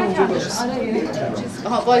کار نکردم. آره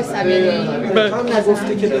آها وایسم یعنی هم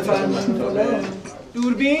نگفته که بفرمایید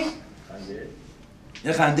دوربین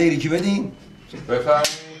یه خنده ریکی بدین بفرمایید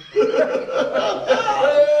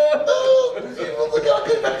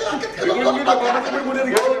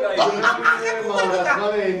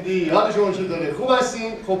مهندسان هندی حال شما چطوره؟ خوب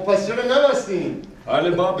هستین؟ خب پس چرا نبستین؟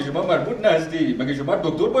 حالا ما به شما مربوط نستی مگه شما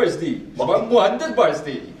دکتر بایستی شما مهندس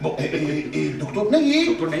بایستی دکتر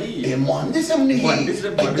نهی دکتر نهی مهندسم نهی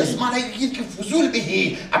دست من هایی که فضول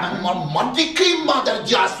بهی اما مادی که مادر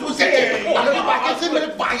جاسوسه اما باید میره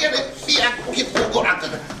باید بیاد که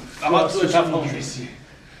بگرد اما تو تفاهم بیسی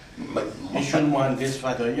ایشون مهندس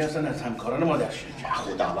فدایی هستن از همکاران ما در شرکت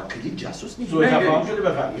خدا وکیلی جاسوس نیست سوء تفاهم شده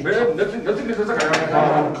بفهمید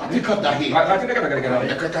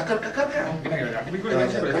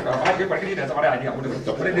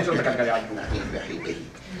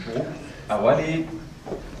اولی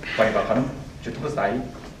فریبا خانم چطور سعی؟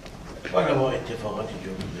 والا با اتفاقات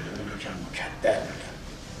اینجا بود اون کم مکدر بودم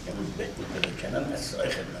امروز بهبود بکنن از سای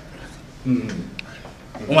خدمت برسیم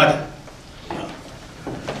اومدم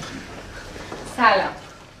سلام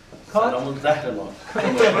سلام و زهر ما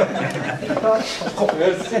خب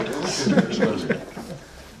مرسی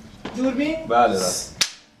دوربین بله راست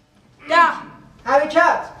ده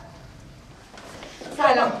حرکت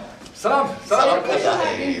سلام سلام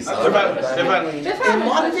بفرمایید.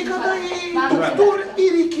 معرفی کنید دکتر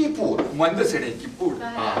ایریکی پور. مهندس ایریکی پور.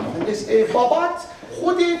 مهندس بابات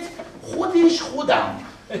خودم.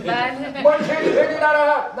 بله. من خیلی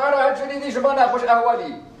ناراحت شدیدی شما نخوش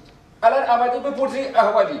احوالی. الان آمدی بپرسی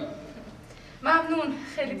احوالی. ممنون،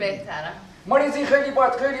 خیلی بهترم. مریضی خیلی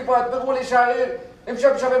باد به قول شاعر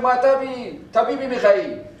امشب شب ماتبی طبیبی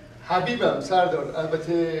میخوایی. حبیبم سردار،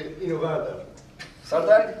 البته اینو بردار.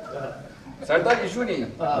 سردار ایشونی؟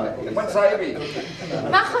 من صاحبی.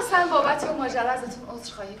 من خواستم بابت اون ماجرا ازتون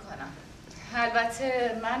عذرخواهی کنم.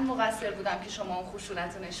 البته من مقصر بودم که شما اون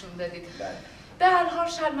خشونت رو نشون دادید. به هر حال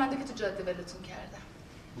شرمنده که تو جاده ولتون کردم.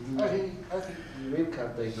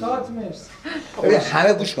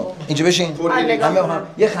 همه گوش کن اینجا بشین همه با هم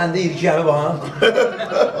یه خنده ایرکی همه با هم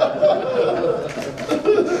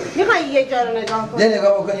میخوایی یه جا رو نگاه کن؟ یه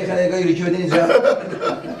نگاه بکن یه خنده نگاه ایرکی بدین اینجا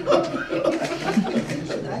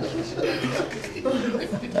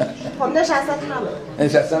خب نشستتون هم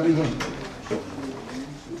نشستم بگیم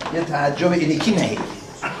یه تعجب ایرکی نهی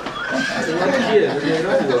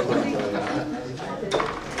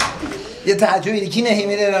یه تعجب ایرکی نهی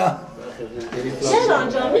میره را چرا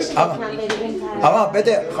آنجا میشه که من بریم آقا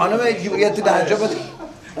بده خانم یه تعجب بده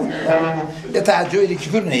یه تعجب ایرکی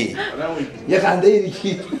پور نهی یه خنده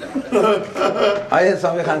ایرکی آیا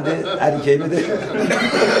حسام یه خنده عریکی بده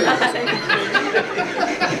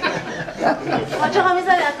حاج آقا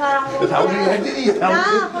میذاری از کارم تمومی دیدی؟ نه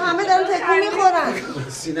همه دارم تکون میخورن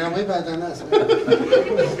سینمایی بدنه است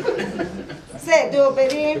 3 2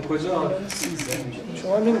 بریم کجا؟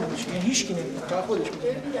 شما نمیدونید یعنی هیچکی نمیدونه تا خودش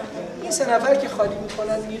میدونه این 3 نفر که خالی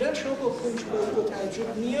میکنن میرن شما با کنج و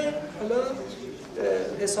تعجب میاد حالا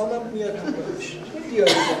حسام هم میاد همراهش این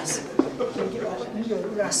دیالوگ هست میگه آقا این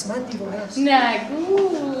یارو رسما دیوانه است نگو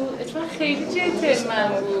اتفاقا خیلی جنتلمن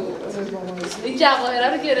بود این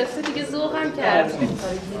جواهره رو گرفته دیگه ذوقم کرد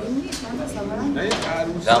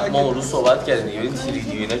نه ما اون روز صحبت کردیم دیگه این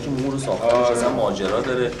تریدی اینا که مو رو ساختنش اصلا ماجرا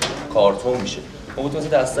داره کارتون میشه ما گفتیم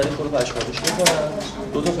مثلا دستاری خود رو پشمالوش میکنن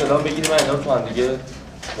 2 تا فلان بگیریم اینا رو تو هم دیگه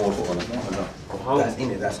مرد کنم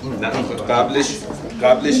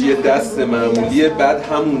قبلش یه دست معمولیه بعد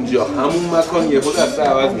همونجا همون مکان یه خود دست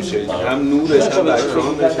عوض میشه هم نورش هم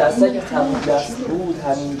بک‌گراندش دسته که همون دست بود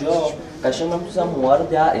همینجا قشنگ من می‌تونم موها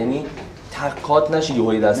رو یعنی ترکات نشه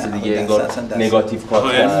یهو دست دیگه انگار نگاتیو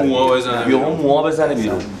کات کرد یهو موها بزنه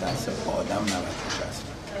بیرون دست آدم نباید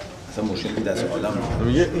اصلا مشکلی دست آدم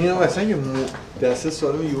میگه اینا مثلا که دست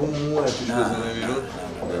سالم یهو مو ازش بزنه بیرون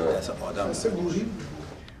دست آدم دست گوری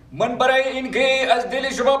من برای اینکه از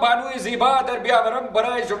دل شما بانوی زیبا در بیاورم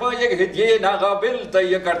برای شما یک هدیه ناقابل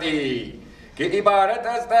تهیه کردی که عبارت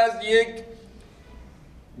است از یک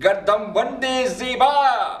گردنبند زیبا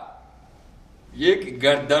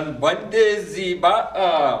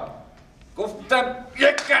گفتم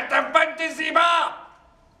یک گردنبند زیبا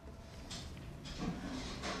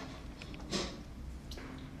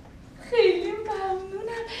خیلی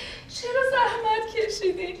ممنونم چرا زحمت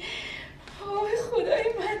کشیدین آه خدای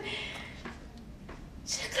من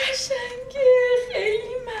چه قشنگه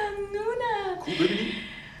خیلی ممنونم خوب ببینی؟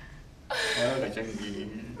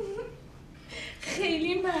 قشنگی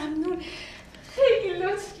خیلی ممنون خیلی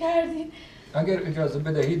لطف کردین اگر اجازه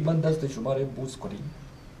بدهید من دست شما رو بوس کنیم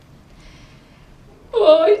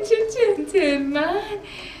وای چه جنتلمن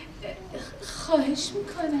خواهش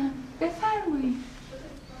میکنم بفرمایید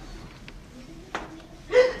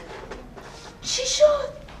چی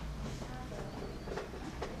شد؟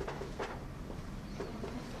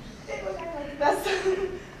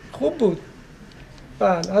 خوب بود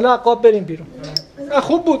بله حالا عقاب بریم بیرون نه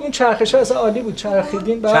خوب بود اون چرخش اصلا عالی بود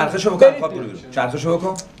چرخیدین بعد چرخشو بکن عقاب برو بیرون چرخشو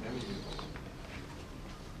بکن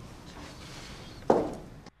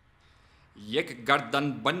یک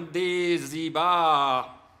گردنبند زیبا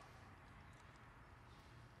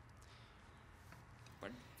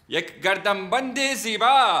یک گردنبند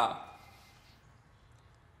زیبا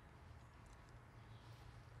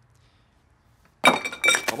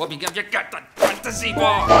بابا میگم یک گردنبند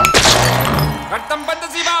زیبا گردنبند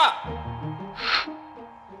زیبا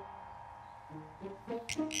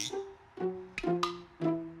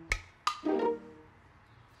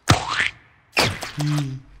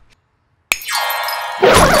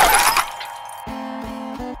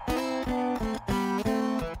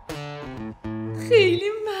خیلی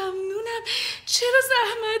ممنونم چرا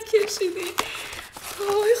زحمت کشیدی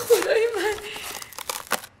وای خدای من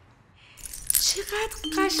چقدر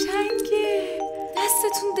قشنگه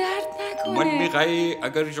دستتون درد نکنه من میخوایی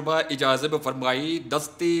اگر شما اجازه بفرمایی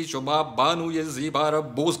دستی شما بانوی زیبا را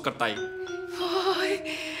بوس کرتایی وای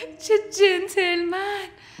چه جنتلمن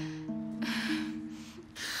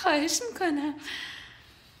خواهش میکنم.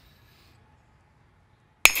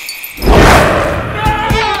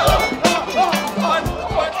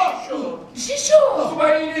 چی شد؟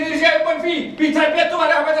 منفی بی تربیت تو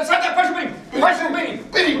برای احمد صدق پاشو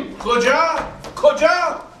بریم کجا؟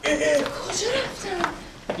 کجا رفتم؟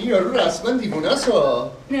 این یارو رسما دیوونه است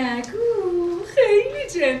ها. نگو خیلی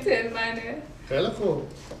جنتلمنه. خیلی خوب.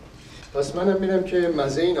 پس منم میرم که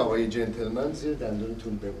مزه این آقای جنتلمن زیر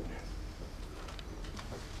دندونتون بمونه.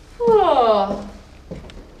 واه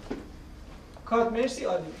کات مرسی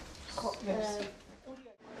عالی. خب مرسی.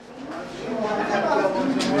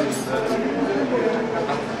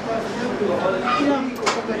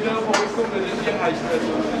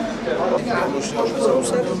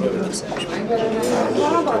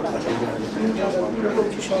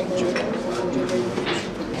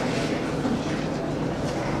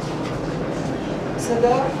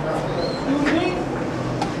 صدا دوربین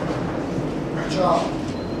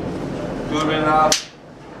دوربین رفت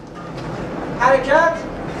حرکت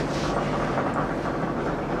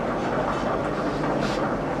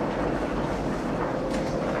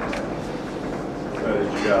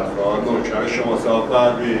جیگرخواه نوکر شما صاحب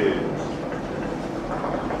پرویز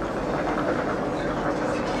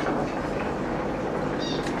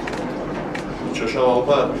چه شما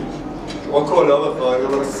پرویز شما کلا بخواهی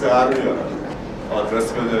برای سر میارن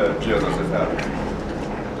آدرس بده جنازه تبریز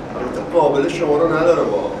البته قابل شما رو نداره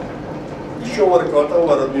با این شماره کارت هم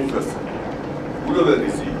برات میفرسته پولو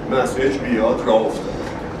بریزی مسیج بیاد راه افتاد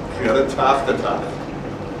خیال تخت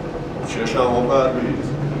چه شما پرویز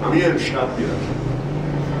همین امشب میرن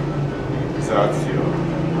ساعت سیاه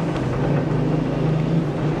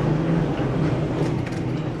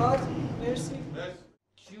کات مرسی.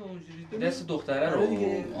 کی اونجوری دست دختره رو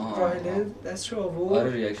رایله دستشو آورد.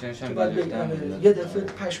 آره ریاکشنش هم یه دفعه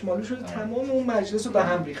پشمالو شده تمام اون مجلس رو به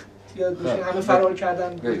هم ریخت. یاد باشه همه فرار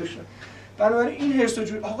کردن گذاشتن. بنابراین این حرس و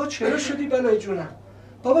جون آقا چرا شدی بلای جونم؟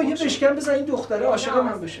 بابا یه بشکن بزن این دختره عاشق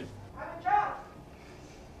من بشه.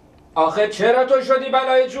 آخه چرا تو شدی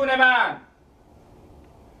بلای جون من؟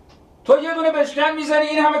 تو یه دونه بشکن میزنی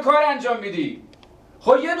این همه کار انجام میدی.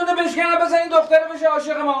 خب یه دونه بشکن بزن این دختره بشه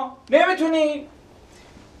عاشق ما. نمیتونی؟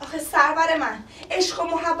 آخه سرور من عشق و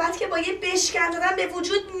محبت که با یه بشکن دادن به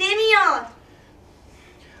وجود نمیاد.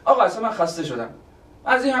 آقا اصلا من خسته شدم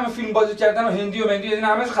از این همه فیلم بازی کردن و هندی و مندی این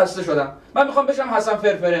همش خسته شدم. من میخوام بشم حسن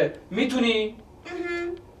فرفره. میتونی؟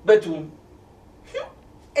 بتون.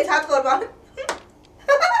 اطاعت قربان.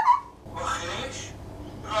 آخیش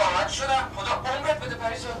راحت شدم. خدا عمرت بده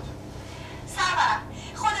پریزاد. سرورم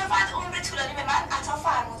خداوند عمر طولانی به من عطا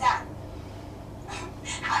فرمودن.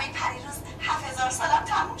 همین پریروز 7000 سالم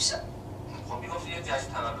تموم شد. خب میگفتی یه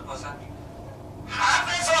جشن تولد واسن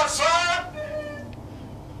 7000 سال؟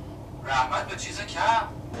 رحمت به چیز کم.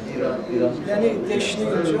 یعنی دشنه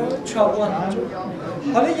اینجا چاقوان اینجا.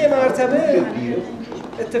 حالا یه مرتبه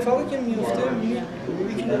اتفاقی که میفته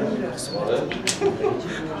یکی داره میرقصه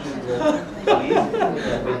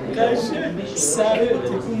قشنگ سر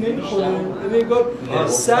تکون نمیخوره. نگاه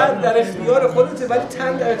سر در اختیار خودته ولی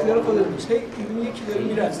تن در اختیار خودت نیست. هی یکی داره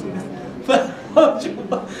میرقصه.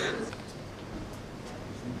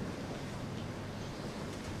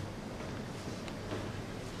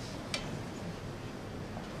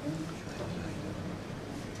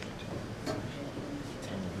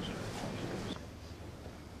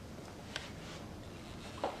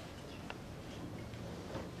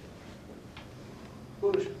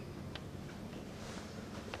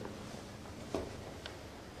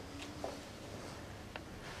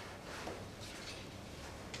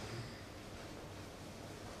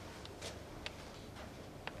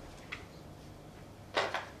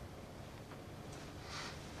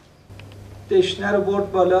 دشنه رو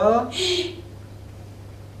برد بالا.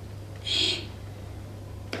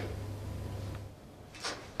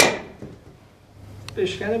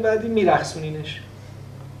 بشکن بعدی میرقصونینش.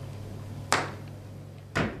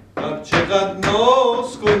 هر چقدر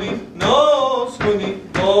ناز کنی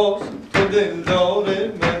باز تو دلدار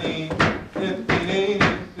منی.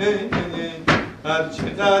 هر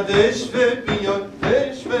چقدر عشوه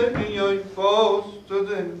بیای باز تو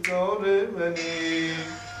دلدار منی.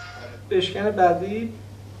 بشکن بعدی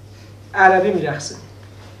عربی میرقصه.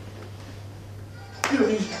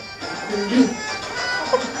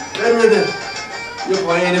 بده یه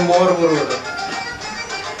پایین مار برو بده.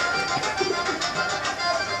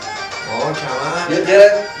 کمر یه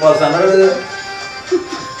قره بازنه رو بده.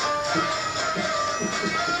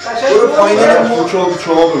 برو پایین مار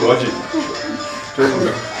شما بگو آجی.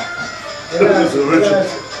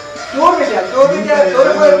 دور بگرد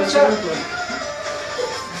دور خواهد بچرخ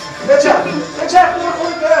دور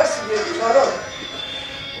خود برقص دیگه. چارا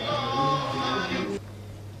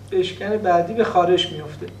بشکن بعدی به خارش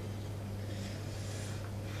میفته.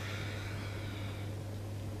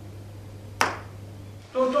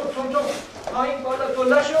 تون پایین بالا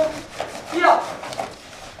دلشو بیا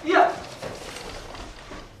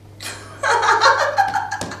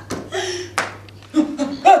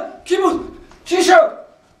کی بود؟ چی شد؟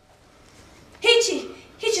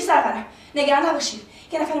 هیچی سرورم، نگران نباشید.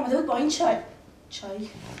 یه نفر اومده بود با این چای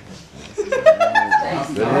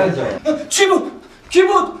چی بود؟ کی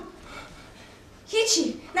بود؟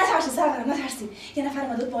 هیچی، نترسید سرورم، نترسید. یه نفر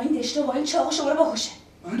اومده بود با این دشته و با این چاقو شما رو بکشه.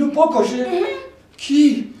 منو بکشه؟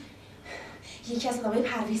 کی؟ یکی از آدمای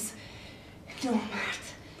پرویز، نامرد.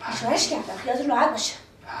 اشارهش کردم، خیالتون راحت باشه.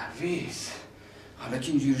 پرویز؟ حالا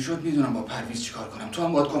که اینجوری شد میدونم با پرویز چیکار کنم. تو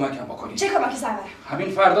هم باید کمکم بکنی. چه کمکی سرورم؟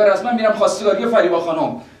 همین فردا رسما میرم خواستگاری فریبا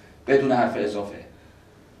خانم بدون حرف اضافه.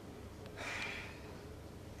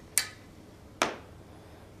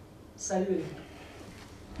 سری بریم.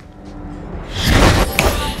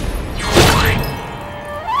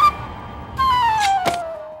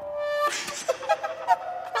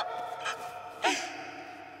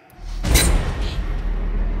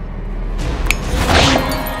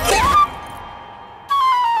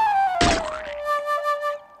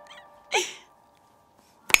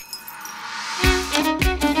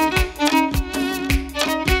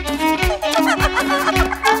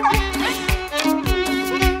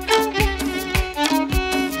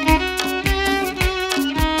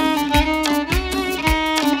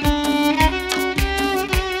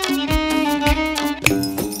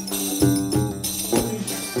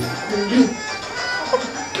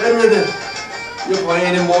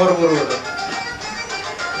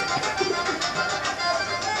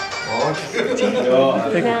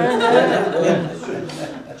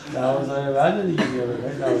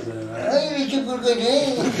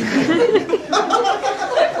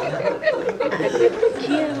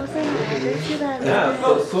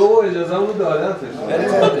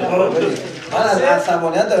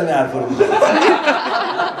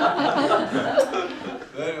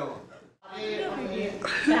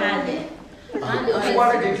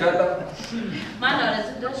 من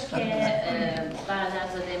آرزو داشت که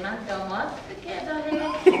برادرزاده من داماد که داره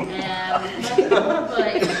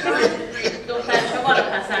دختر شما رو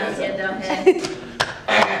پسند که داره.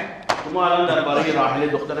 شما الان درباره راحله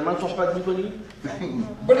دختر من صحبت میکنی؟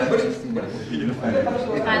 بله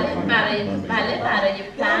برای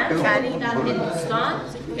پلن خریدم به دوستان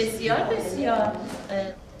بسیار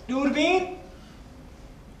دوربین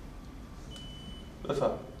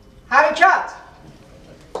بفرم حرکت.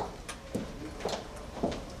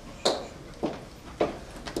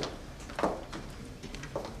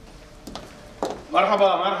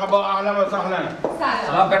 مرحبا اهلا و سهلا.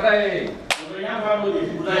 سلام کردی.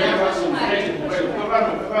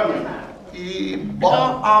 با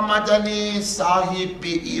آمدن صاحب به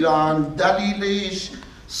ایران دلیلش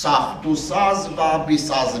ساخت و ساز و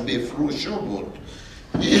بساز بفروشو بود.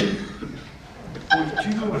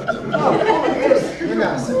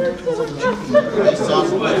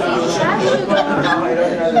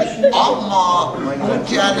 اما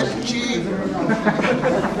جالب چی؟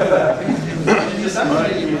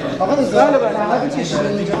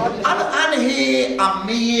 الان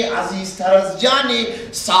امی عزیزتر از جان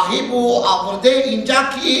صاحب و آورده اینجا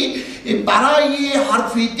که برای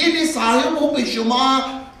حرف دل صاحب و به شما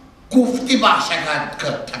گفتی باشد که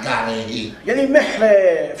تگاهی. یعنی مهر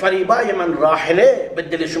فریبای من راحله به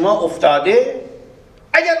دل شما افتاده؟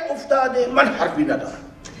 اگر افتاده من حرفی ندارم.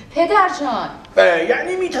 پدر جان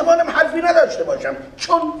یعنی میتوانم حرفی نداشته باشم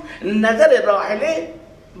چون نظر راحله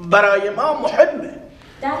برای ما مهمه.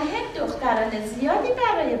 در هند دختران زیادی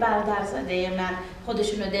برای برادرزاده من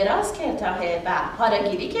خودشونو دراز کرده و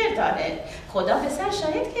پاراگیری کرده. خدا پسر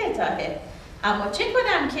شاهد کرده. اما چه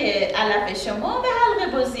کنم که علف شما به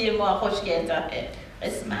حلق بازی ما خوش کرده.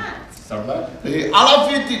 قسمت سردار علف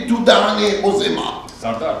تو دهن بازی ما.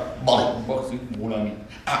 سردار بله بخشی غلامی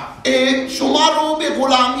شما رو به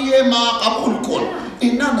غلامی ما قبول کن.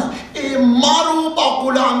 نه ما رو با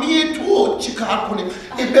غلامی تو چیکار کنیم؟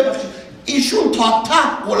 ببخشید ایشون تا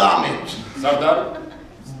ته غلامه. سردار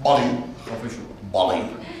بله خفه شو. بله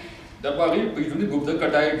در واقعی بیرونی گفته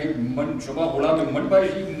کرده که من شما غلام من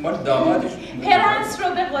باشی من دامادش. پرنس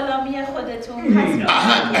رو به غلامی خودتون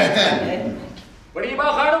پذیرفتید. فریبا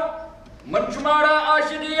خانم من شما را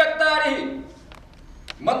عاشقیت داری.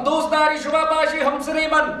 من دوست داری شما باشی همسری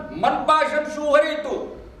من باشم شوهری تو.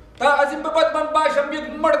 تا از این به بعد من باشم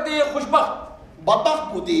یک مرد خوشبخت.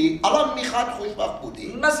 بدبخت بودی الان میخواد خوشبخت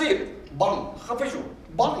بودی. نصیر بله خفه شو.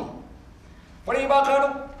 بله فریبا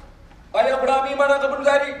خانم آیا غلامی من را قبول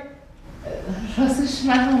داری؟ راستش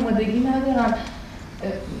من آمادگی ندارم.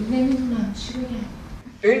 نمیدونم چی بگم.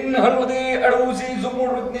 این هنوده عروسی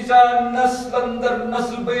زمرد نشان نسل در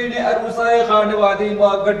نسل بین عروسای خانواده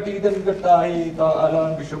ما گردیدن گردایی تا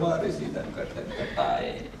الان به شما رسیدن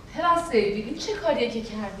گردایی. پسرک این چه کاریه که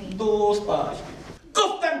کردین؟ دوست باش.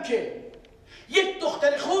 گفتم که یک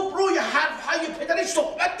دختر خوب روی حرفهای پدرش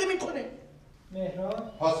صحبت نمیکنه. مهران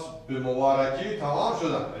پس به مبارکی تمام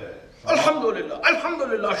شدن. الحمدلله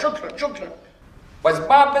الحمدلله شکر. بس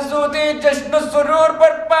با به زودی جشن و سرور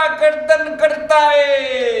برپا کردن کرتا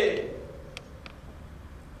ہے.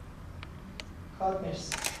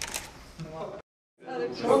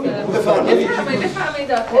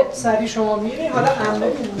 بفرمایید آخه سری شما میری حالا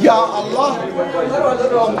عمه یا الله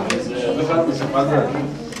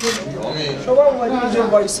شما اومدی اینجا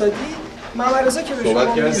وایسادی محمدرضا که به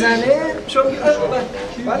شما میزنه شما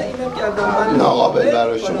بله اینم گردنبند ناقابل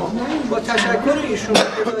برای شما با تشکر ایشون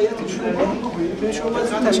هدایتشون به شما از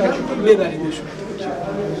تشکر ببریدشون.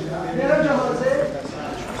 مهران جان حاضر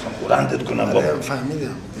بلندت کنم بابا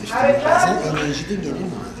فهمیدم اصلا انرژی تو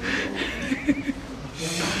گیریم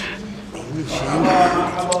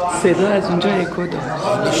صدا از اونجا اکو داد.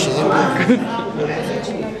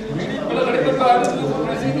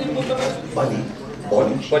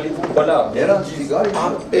 بالا مهران سیگاری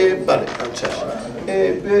بله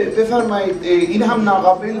بفرمایید این هم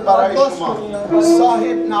ناقابل برای شما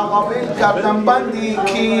صاحب ناقابل گردنبندی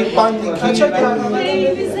کی بندی کی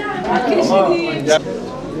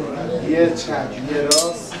یه چپ یه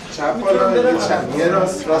راست چپ بالا یه چپ یه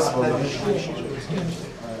راست بالا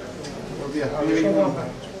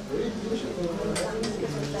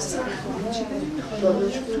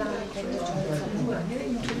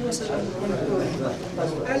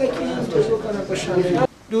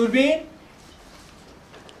دوربین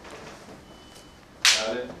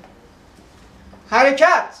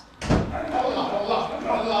حرکت.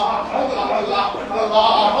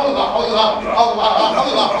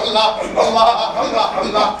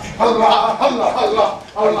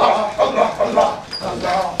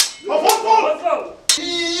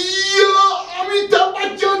 یا امیتاب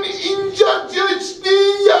جان اینجا جشنی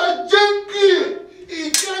یا جنگی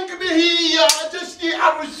جنگ بهی یا جشنی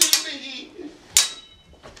عروسی بهی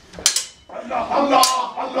الله الله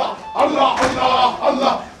الله الله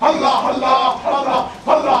الله الله الله الله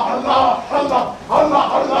الله الله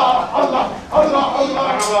الله الله الله الله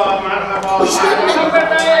مرحبا سلام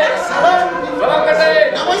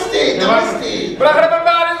نمسته بالاخره من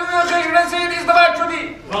به آرزوی خیلی رسید ازدواج شدی.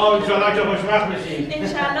 انشالله که خوشبخت بشید.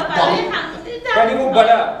 انشالله برای همونه ولی اون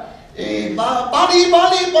بالا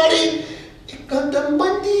باری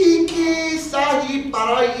گردنبندی که صاحب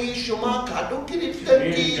برای شما کادو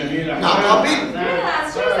گرفتم که ناقابل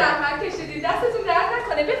از چه زحمت کشیدید دستتون درد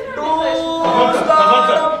نکنه بفرمایید.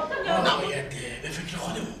 نباید به فکر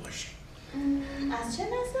خودمون باشیم. از چه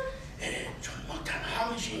نظر؟ چون ما تنها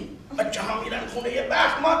میشیم بچه ها میرن خونه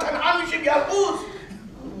بخت ما تنها میشیم یلقوز.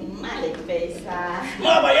 ملک بیسر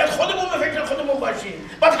ما باید خودمون به فکر خودمون باشیم.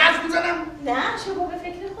 باید حرف بزنم؟ نه شما به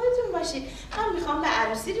فکر خودتون باشید. من میخوام به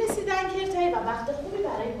عروسی رسیدن کرتایی و وقت خوبی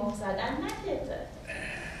برای مهر زدن نکرده.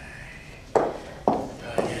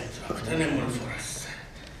 باید وقت نمون فرست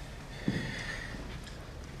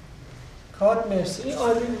کار مرسی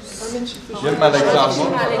عالی همه چی یه ملک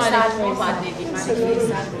سلمان ملک سلمان باید بگیم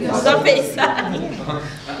ملک بیسر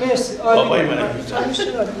مرسی عالی بابای ملک بیسر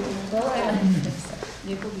عکسشو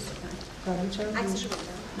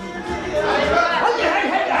بگیرم.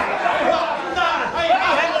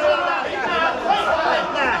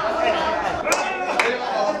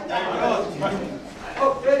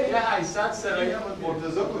 یه 800 سرایی هم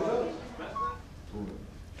مرتضی کجا؟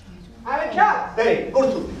 حرکت. بریم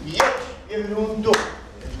برو تو یک بیرون دو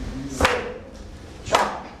سه چهار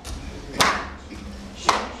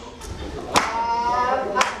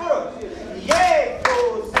یک دو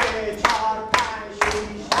سه چهار پنج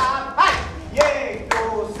شیش هفت هشت یک دو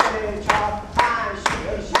سه چهار پنج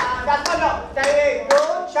شیش هفت دست بالا یک دو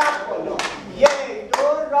چپ بالا یک دو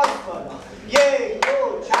راست بالا یک دو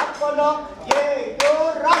چپ بالا یک دو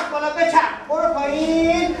راست بالا بچپ برو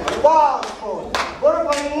پایین باز کن برو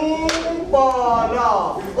پایین بالا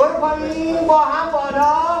برو پایین با هم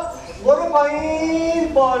بالا برو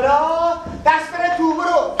پایین بالا دست بره تو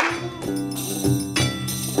برو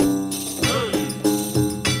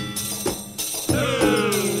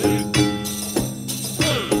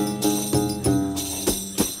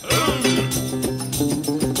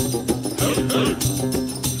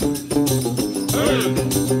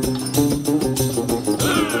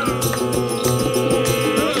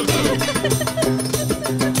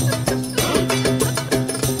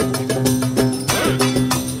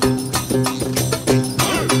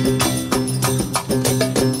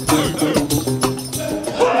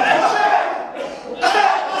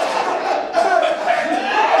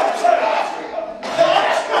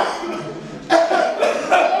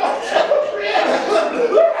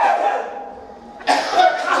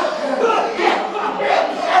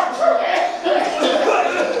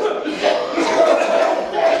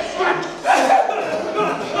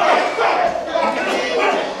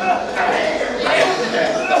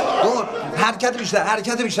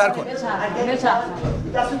حرکت بیشتر کن.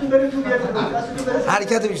 دستتون برید تو بیارید جلو. دستتون برید.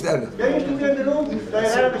 حرکت بیشتر کن. برید تو بیارید جلو.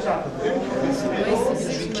 دایره رو بچرخونید.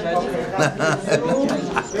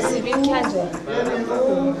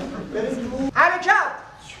 حرکت.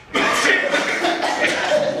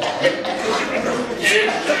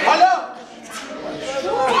 حالا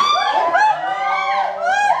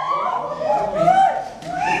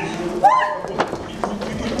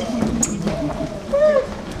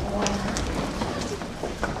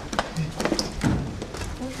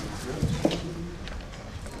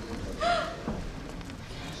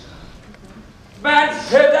من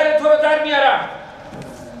پدر تو رو در میارم.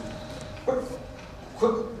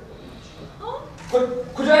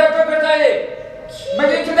 کجا رفت پدایی؟ مگه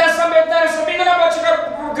این که دستم بهت نرسه میدونم با چی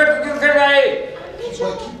کردایی؟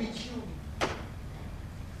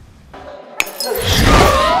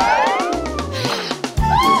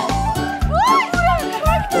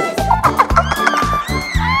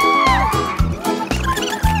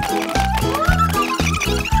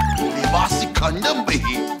 لباسی کندم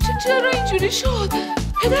بهی. چرا اینجوری شد؟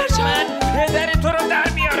 پدر جان پدر تو رو در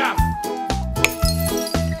میارم.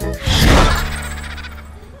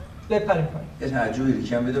 بپریم پایین. یه توجهی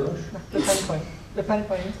ریکم بده باش. بپریم پایین. بپریم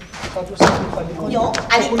پایین. کادر سفید خالی کن. یا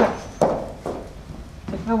علی.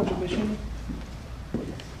 همونجا بشینید.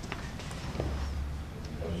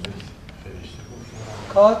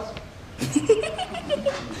 کات.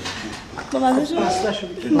 با مزه شد؟ بسته شد.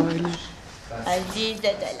 عزیز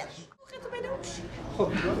دلم. خب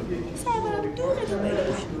سرورم دوغتو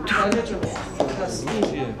بلوش. آنیا جون پس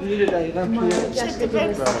این میره دقیقا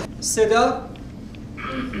توی صدا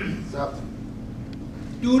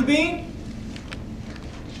دوربین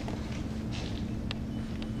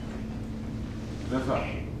بفرم.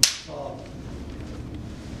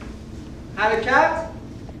 حرکت.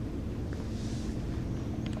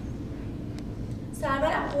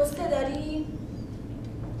 سرورم قصه داری؟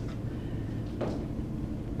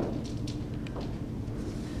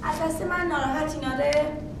 از دست من ناراحتی ناره؟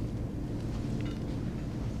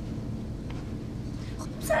 خب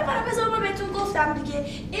سرورم بذار ما بهتون گفتم دیگه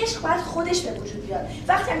عشق باید خودش به وجود بیاد.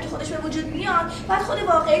 وقتی هم که خودش به وجود میاد باید خود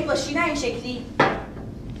واقعی باشی نه این شکلی.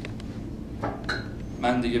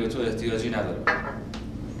 من دیگه به تو احتیاجی ندارم.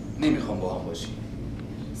 نمیخوام با هم باشی.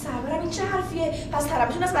 سرورم این چه حرفیه؟ پس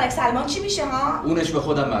طرفشون از ملک سلمان چی میشه ها؟ اونش به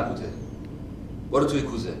خودم مربوطه. برو توی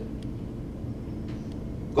کوزه.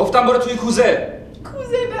 گفتم برو توی کوزه.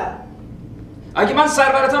 کوزه نه. اگه من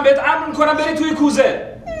سرورتم بهت امر میکنم بری توی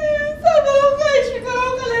کوزه. سرورم خواهش میکنم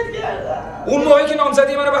غلط کردم. اون موقعی که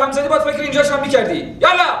نامزدی منو به هم زدی باید فکر اینجاش هم میکردی.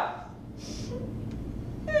 یالا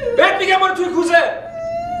بهت میگم برو توی کوزه.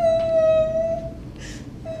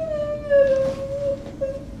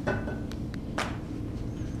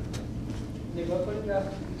 نگاه کنید رفت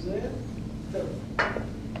کوزه.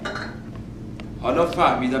 حالا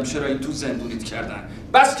فهمیدم چرا این تو زندونیت کردن.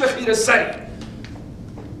 بس که خیره سری.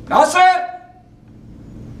 ناصر!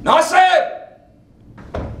 ناصر!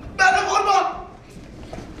 بله قربان.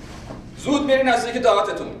 زود میری نزدیک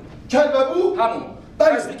دهاتتون. کلببو؟ همون.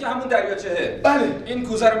 بله. نزدیک همون دریاچهه. بله. این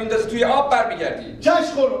کوزه رو میندازی توی آب برمیگردی.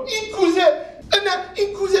 چشم قربان. این کوزه نه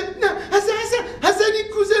این کوزه نه حسن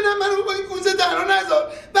این کوزه نه منو با این کوزه درا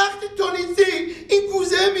نذار. وقتی تو نیستی این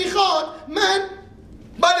کوزه میخواد من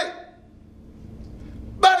بله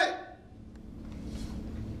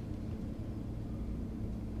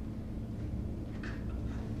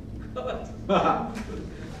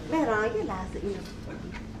مهران یه لحظه اینو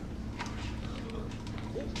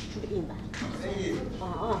این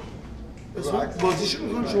بر بازیشو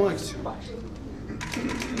میکنم شما عکسیو.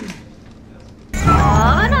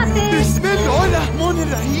 بسم الله الرحمن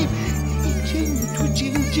الرحیم. این جنی تو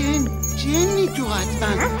جنی تو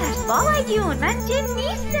حتما. بابا جون من جن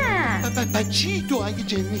نیستم. چی تو اگه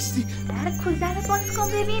جن نیستی؟ در کوزه رو باز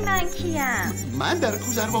کن ببین من کیم. من در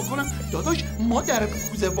کوزه رو واکنم؟ داداش ما در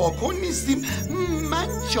کوزه واکن نیستیم. من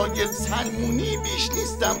شاگرد سلمونی بیش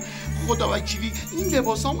نیستم. خدا وکیلی این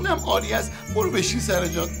لباسامونم عالی است. برو بشین سر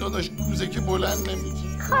جات داداش. کوزه که بلند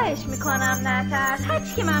نمیشه. خواهش میکنم نترس.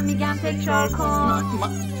 هرچی که من میگم تکرار کن.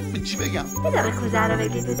 من چی بگم؟ بذار کوزه رو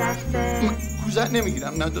بگی تو دسته. کوزه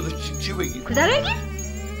نمیگیرم. نه داداش چی بگی؟ کوزه رو بگیر؟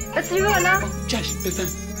 بسری بالا. چشم بزن.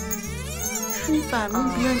 میفرمون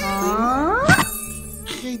بیاین.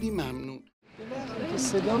 خیلی ممنون. که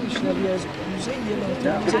صدا میشنوی از کوزه یه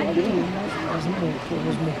لاتر از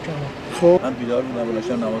محکمه. خب من بیدار بودم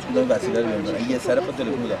بلاشم نماز خوندم وسیله رو بیارم. یه سر خود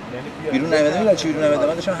تلفن بودم. بیرون نمیادم. میلا چی بیرون نمیادم؟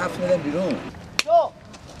 من داشتم 7 میدم بیرون.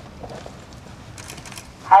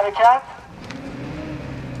 حرکت.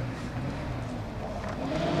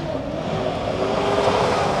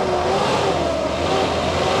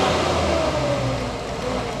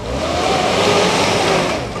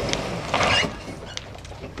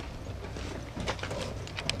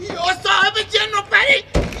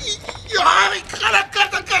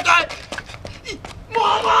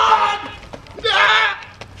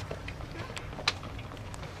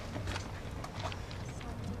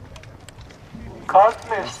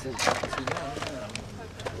 کارت مرسی.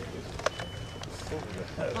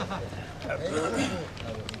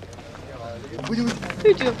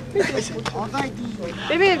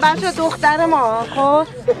 ببین بچه دختر ما خب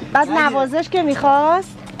بعد نوازش که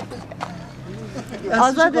میخواست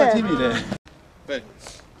آزاده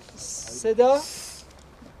صدا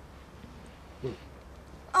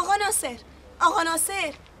آقا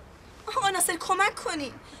ناصر کمک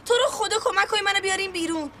کنی. تو رو خدا کمک کنی منو بیارین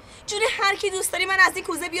بیرون. جون هر کی دوست داری من از این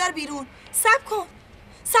کوزه بیار بیرون. صبر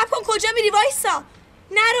کن کجا میری؟ وایسا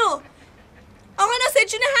نرو. آقا ناصر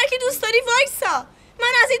جون هر کی دوست داری وایسا.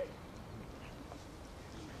 من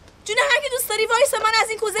از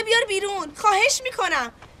این کوزه بیار بیرون. خواهش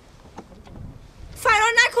میکنم.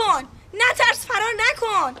 فرار نکن. نترس، فرار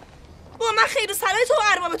نکن. با من خیر و صلاح تو و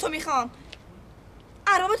ارباب تو میخوام.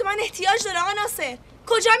 ارباب تو من احتیاج داره. آقا ناصر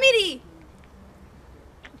کجا میری؟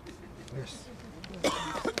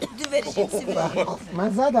 من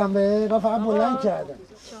زدم به فقط بلند کردم.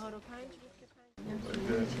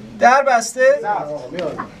 در بسته؟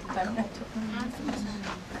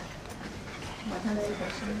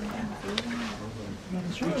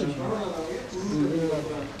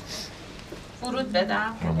 فرود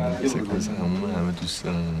بدم. همه دوست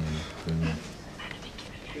دارم.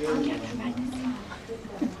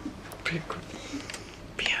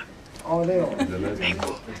 آره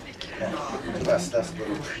بگو بس دست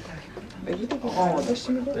برو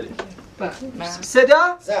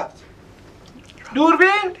صدا؟ ضبط.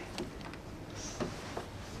 دوربین؟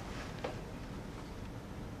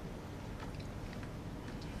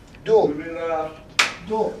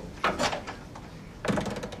 دو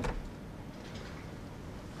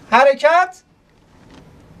حرکت؟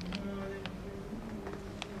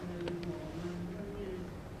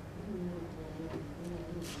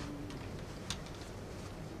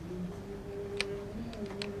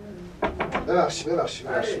 ببخشید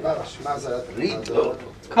معذرت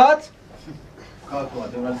کات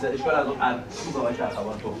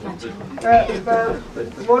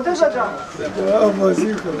مرتضی جان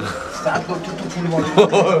بازی کن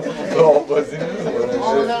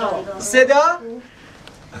صدا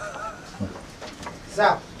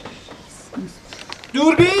ضبط.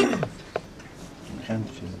 دوربین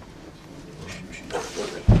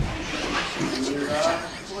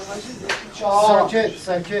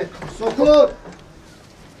ساکت سکوت.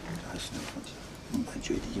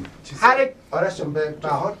 آرش جان به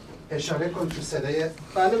بهار اشاره کن تو صدای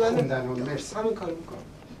خوندن اون. مرسی. همین کار میکنم.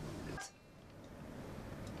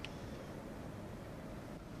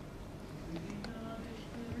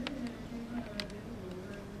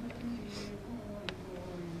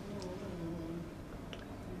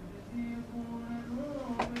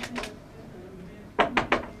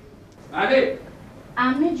 علی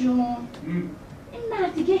عمه جون این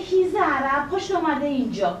مرد دیگه هیز عرب پشت اومده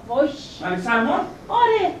اینجا. واش علی سلمان؟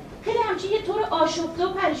 آره خیلی همچین یه طور آشفته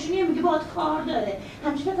و پریشونیه. میگه باهات کار داره.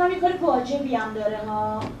 همچین فکر کنم یه کار واجبی هم داره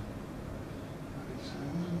ها.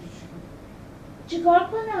 چیکار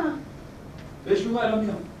کنم؟ بهش بگو الان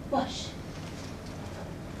میام. باش.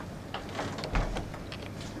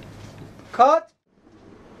 کات.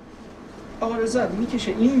 آقا رضا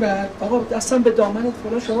میکشه این بر. آقا دستم به دامنت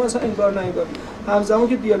فلان. شما اصلا انگار نه انگار همزمان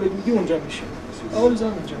که دیالوگ میگی اونجا میشه. آقا رضا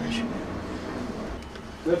اونجا میشه.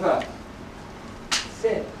 بفرم.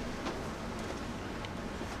 3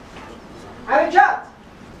 حرکت.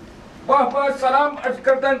 با سلام عرض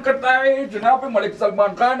کردن کرتا ہے جناب ملک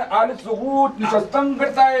سلمان خان آل سعود نشستن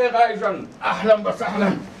کرتا ہے غایشان. اهلا و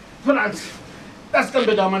سهلا. فرانس دستم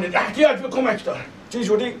به دامنت. احتیاج به کمک دارم. چی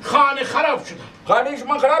شدی؟ خانه خراب شده. خانه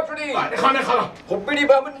شما خراب شدی؟ بله خانه خراب. خب بری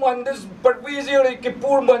با من مهندس پرویزی که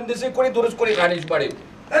پور مهندسی کنی درست کنی خانه شما.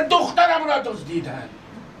 دخترم را دزدیدن.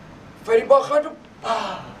 فریبا خانم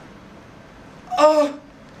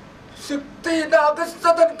سکته ناقص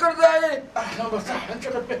صدن کرده ہے. اهلا و سهلا.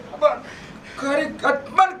 چقدر بهتر. کاری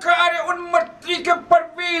حتما کار اون مرتی که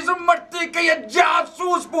پرویز مرتی که یه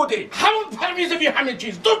جاسوس بوده. همون پرویز بی همه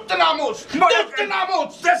چیز. دوست ناموس.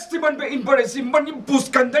 دستی من به این برسی. من این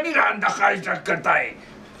پوسکندنی را انده خارج کرتا ہے.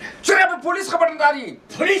 چرا به پلیس خبر نداری؟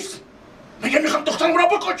 پلیس؟ مگه میخوام دخترم را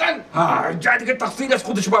بکشن؟ ها جا دیگه تقصیر از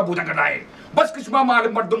خود شما بودن کرده ہے. بس که شما مال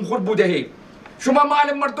مردم خود بوده ہے. شما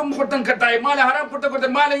مال مردم خوردن کرتا ہے. مال حرام خوردن کرتا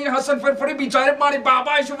ہے. مال این حسن فرفری بیچاره مال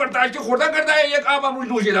بابایشو برداشت خوردن کرتا ہے. یک آب امروز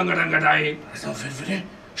نوشیدن کردن کرتا ہے. حسن فرفری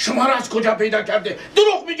شما را از کجا پیدا کرده؟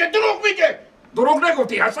 دروغ میگه. دروغ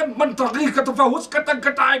نگفتی حسن. من تغییر که تفحص کردن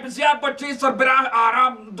کرتا ہے. بسیار بچه سربراه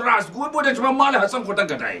آرام راستگوی بوده. شما مال حسن خوردن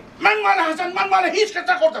کرتا ہے. من مال هیچ کس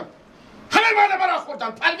نخوردم. همه مال مرا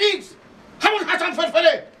خوردن. پرویز همون حسن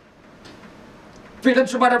فرفره. فعلا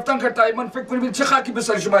شما رفتن کرتا ہے. من فکر کنیم چه خاکی به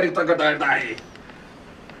سر شما ریختن کرتا ہے.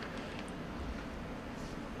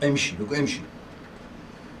 امشی بگو امشی.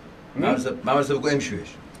 محمدرضا بگو امشی بهش.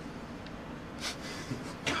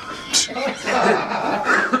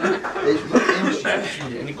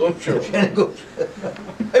 یعنی گم شو.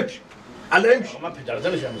 امشی. الان امشی. من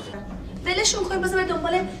پدرزنشم میزنم. ولشون کنیم بذار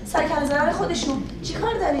دنبال سرکله زنان خودشون.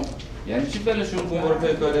 چیکار داری؟ یعنی چی ولشون کن برو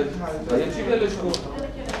پیکاره؟ یعنی چی ولشون؟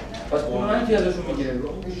 پس اونم کی ازشون میگیره؟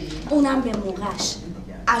 اونم به موقعش.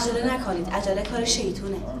 عجله نکنید. عجله کار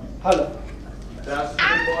شیطونه. حالا دست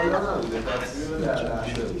بالا نبوده تصمیم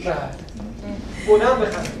در اونم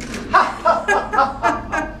بخند.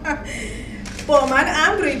 با من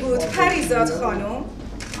امری بود پریزاد خانم.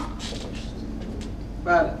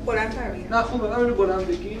 بله بلندتر بگیم. نه خوبه همینو بلند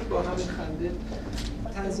بگید با همین خنده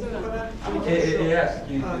تنظیم میکنن.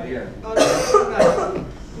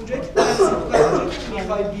 اونجایی که تنظیم کنن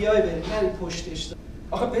میخوای بیای بریم نرید پشتش.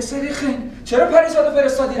 آخه پسری خین چرا پریزاد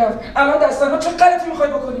فرستادی رفت؟ الان داستان چه غلطی میخوای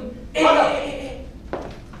بکنی؟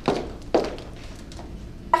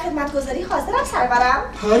 خدمتگزاری حاضرم سرورم.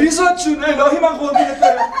 پریزاد جون الهی من قربونت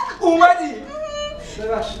برم. اومدی؟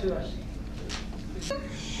 ببخشید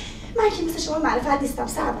من که مثل شما معرفت نیستم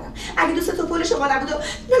سرورم. اگه دوست تو پول شما نبود و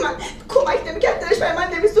به من کمک نمی‌کرد دلش برای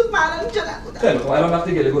من نمی‌سوخت من الان اینجا نبودم. خیلی خب الان وقت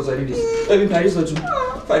گله گذاری نیست. ببین پریزاد جون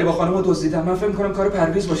فریبا خانمو دزدیدم. من فکر می‌کنم کار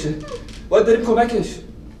پرویز باشه. باید بریم کمکش.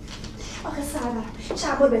 آخه سرورم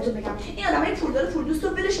چند بار بهتون بگم این آدمای پولدار پول دوست رو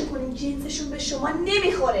ولشون کنین جنسشون به شما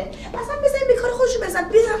نمیخوره. اصلا بزنین به کار خودشون بزن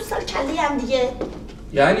تو سر کله هم دیگه.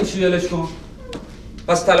 یعنی چی ولش کن؟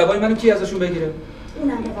 پس طلبای منو کی ازشون بگیره؟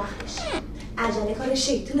 اونم به وقتش. عجله کار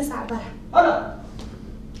شیطون سرورم. حالا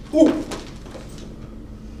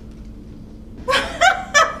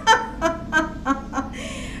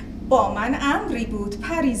با من امری بود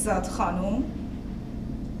پریزاد خانم.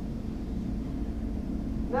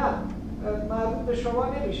 نه مربوط به شما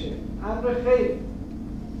نمیشه. امر خیره.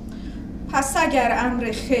 پس اگر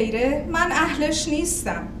امر خیره من اهلش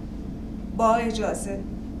نیستم. با اجازه.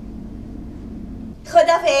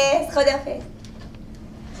 خدافظ.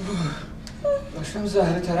 داشتم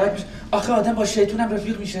زهره ترک میشه. آخه آدم با شیطونم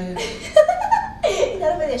رفیق میشه. اینا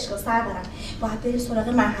رو بدش کن سرورم. باید بریم سراغ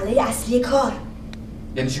مرحله اصلی کار.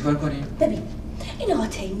 یعنی چی کار کنیم؟ ببین این آقا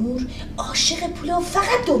تیمور عاشق پوله و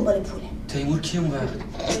فقط دنبال پوله. تیمور کیه اون وقت؟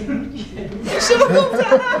 شما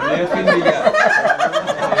گفتم نفین دیگه.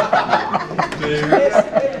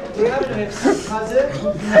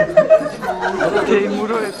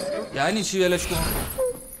 تیمورو یعنی چی ولش کن؟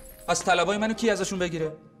 از طلبای منو کی ازشون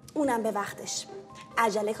بگیره؟ اونم به وقتش.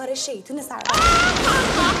 عجله کار شیطون سرورم.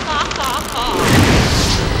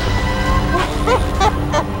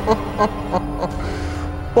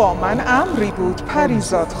 با من امری بود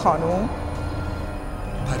پریزاد خانم.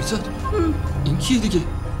 پریزاد؟ این کیه دیگه؟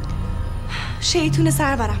 شیطون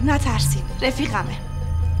سرورم نترسین رفیقمه.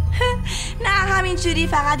 نه همینجوری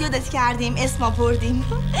فقط یادت کردیم اسما بردیم.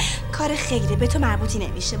 کار خیره به تو مربوطی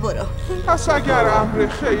نمیشه برو. پس اگر امر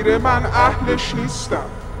خیره من اهلش نیستم.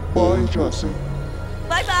 با اجازه.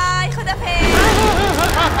 بای بای خدافظ.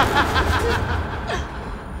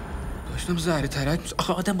 داشتم زهره ترک میشه.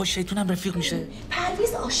 آخه آدم با شیطونم رفیق میشه.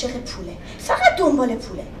 پرویز عاشق پوله فقط دنبال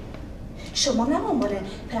پوله. شما نه به عنوان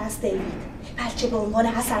پرنس دیوید بلکه به عنوان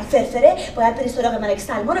حسن فرفره باید بری سراغ ملک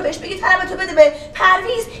سلمان رو بهش بگی طلبتو بده به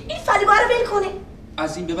پرویز این فریبا رو ول کنه.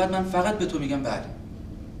 از این به بعد من فقط به تو میگم بله.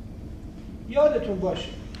 یادتون باشه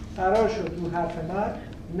قرار شد تو حرف من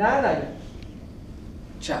نه نگم.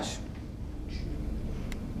 چشم.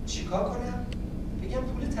 چیکار کنم؟ بگم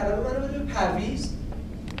پول طلب منو بده به پرویز؟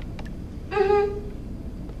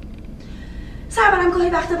 سرورم گاهی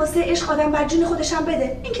وقت واسه عشق آدم بر جون خودش هم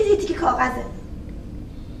بده. این که تیکی کاغذه.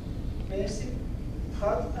 مرسی. خب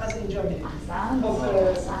از اینجا میریم.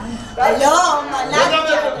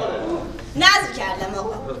 نظر کردم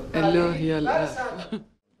آقا. الهی العفو.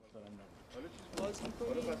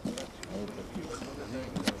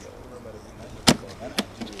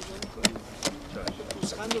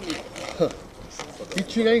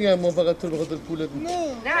 هیچی نگم ما فقط تو رو به خاطر پولت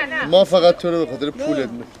نه ما فقط تو رو به خاطر پولت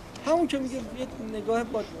همون که میگه یه نگاه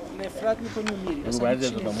با نفرت میکنی و میری. اصلا بعضی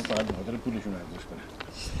از آدم‌ها فقط به خاطر پولشون ارزش کنن.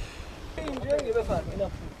 اینجا دیگه بفرمایید. اینا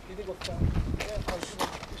دیدی گفتم.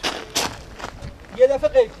 یه دفعه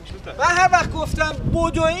قیب میشه. من هر وقت گفتم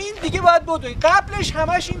بدوین دیگه باید بدوین. قبلش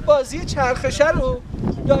همش این بازی چرخشه رو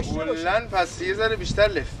داشته باشه. کلاً پس یه ذره بیشتر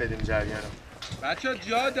لف بدیم جریانو. بچه‌ها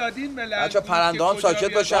جا دادین به لحظه. بچه‌ها پرنده هم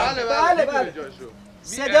ساکت باشن. بله.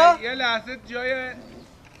 صدا یه لحظه جای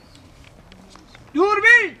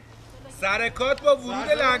دوربین سرکات با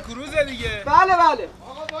ورود لنکروزه دیگه. بله آقا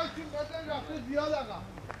وایسین بزن رفته زیاد آقا.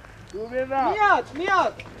 دوربین رفت.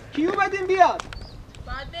 میاد کیو بدیم بیاد.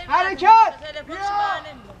 حرکت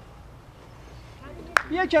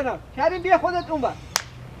بیا کنار. کریم بیا خودت اون بر.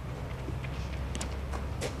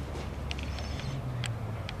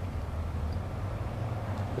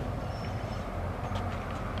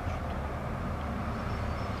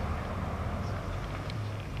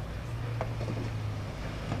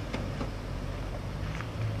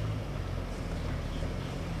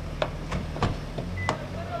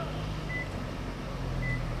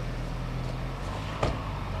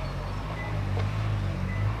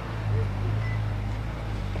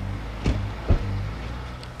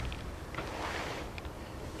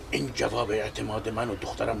 این جواب اعتماد من و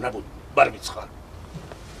دخترم نبود برمیز خان.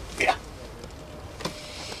 بیا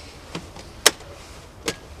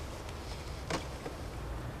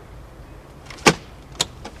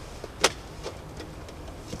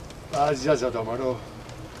بعضی از آدما رو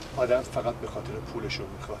آدم فقط به خاطر پولشون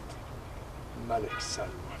میخواد. ملک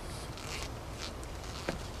سلمان.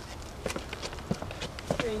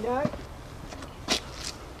 اینک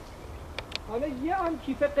حالا یه هم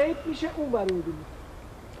کیف قیب میشه اون برای بودیم.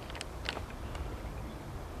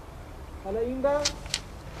 حالا این بر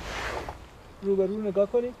روبرو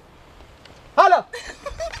نگاه کنید. حالا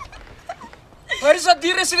پریزاد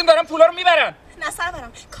دیر رسیدیم دارن پولا رو میبرن. نه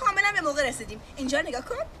سرورم کاملا به موقع رسیدیم. اینجا نگاه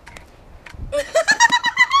کن.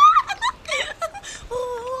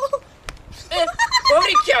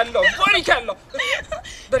 باریکلا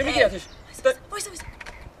داری میگیرتش. وایسا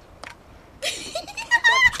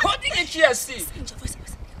تو دیگه کی هستی؟ اینجا وایسا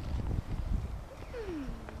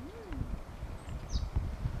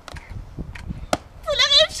پولا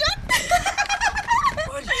قیب شد.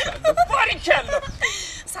 باریکلا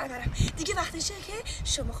سرورم دیگه وقتشه که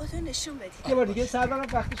شما خودتون نشون بدید. یه بار دیگه سرورم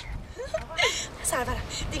وقتشه. سرورم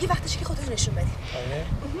دیگه وقتشه که خودتون نشون بدید.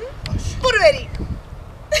 برو بریم.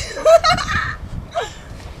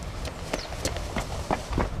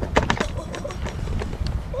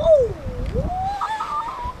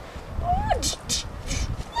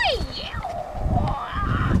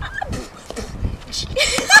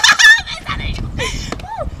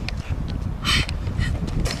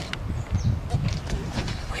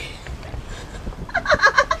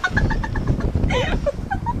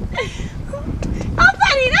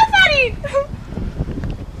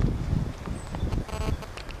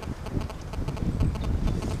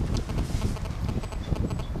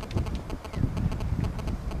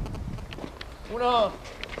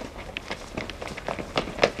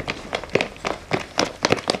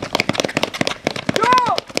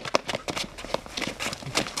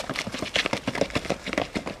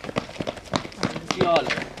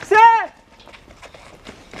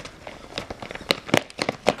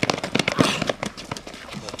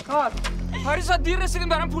 پریزاد دیر رسیدیم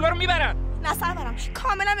دارن پولا رو میبرن. نه سرورم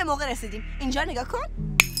کاملا به موقع رسیدیم. اینجا نگاه کن.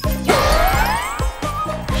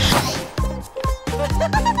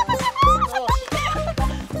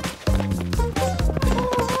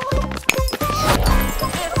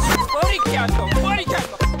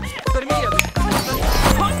 باریکلا داری میگیرتش.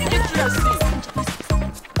 تو دیگه کی هستی؟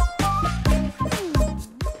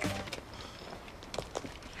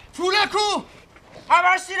 پولا کو؟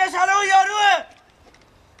 همش زیر سر اون یاروه.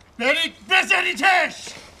 برید بزنیدش.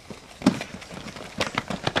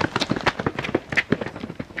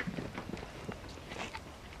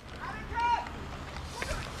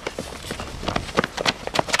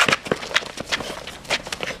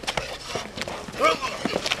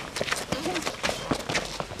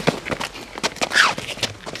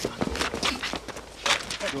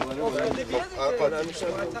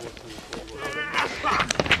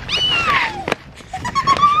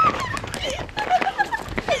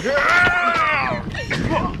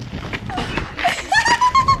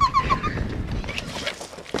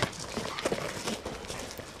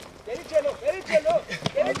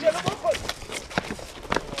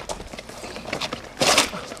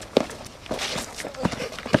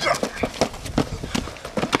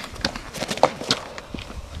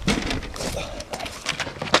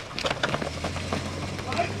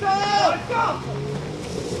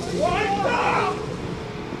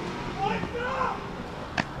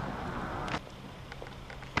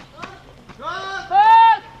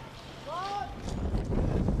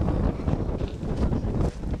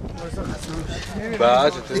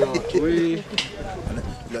 بعد توی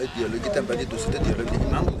لای دیالوگیت هم ولی دوسته دیالوگ دیگه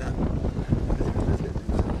من بودم.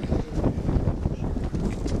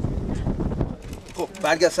 خب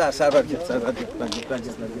برگرد سر برگرد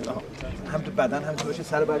هم تو بدن هم تو باشه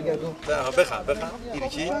سر برگردون. بخم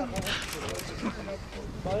ایریکی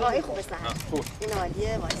آقای خوبه سن این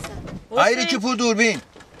عالیه وایسا. آی ریکی پور دوربین.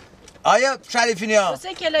 آیا شریفی نیا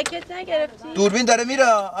حسین کلاکت نگرفتی؟ دوربین داره میره.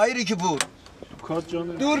 آی ریکی پور کات جان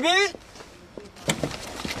دوربین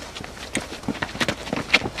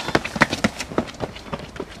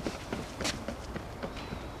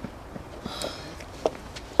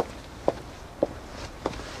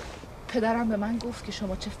پدرم به من گفت که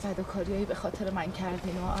شما چه فداکاریایی به خاطر من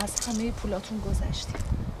کردین و از همه پولاتون گذشتین.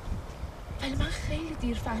 ولی من خیلی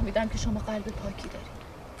دیر فهمیدم که شما قلب پاکی دارین.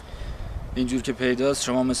 اینجور که پیداست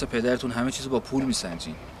شما مثل پدرتون همه چیزو با پول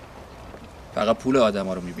میسنجین. فقط پول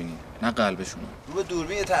آدما رو میبینین، نه قلبشون. رو به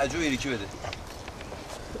دوربین یه تعجب ایریکی بده.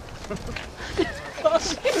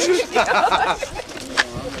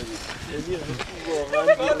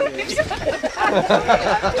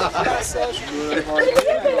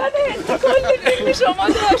 شما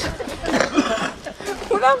داشت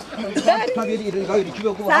اونم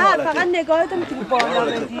سهر فقط نگاهتو میتونی بالا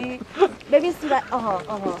بدی ببین صورت.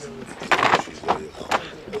 آها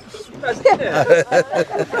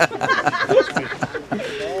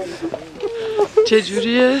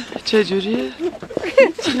چجوریه؟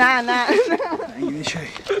 نه این چی؟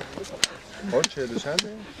 40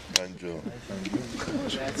 چنده؟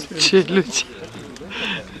 40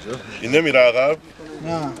 این نمیره عقب؟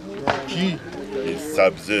 نه. کی؟ این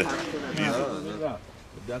سبزه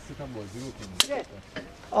دستت هم بازی بکنی.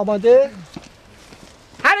 آماده؟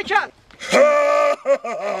 حرکت!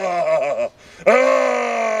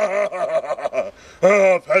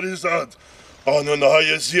 پریزاد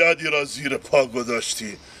قانونهای زیادی را زیر پا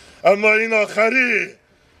گذاشتی، اما این آخری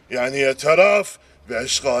یعنی اعتراف به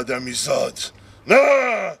عشق آدمی زاد.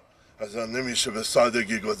 نه از آن نمیشه به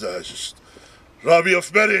سادگی گذشت. را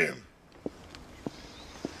بیفت بریم.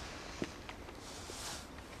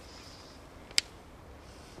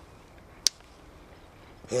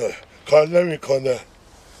 کار نمی کنه.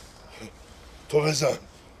 تو بزن.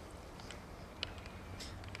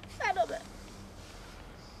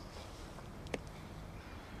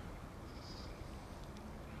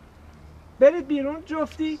 برید بیرون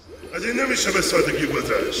جفتی. از این نمیشه به سادگی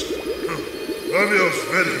گذشت. را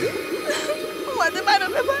بیفت بریم. اومده منو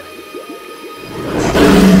ببره.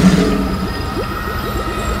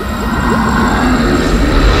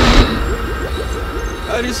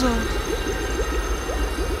 پریزاد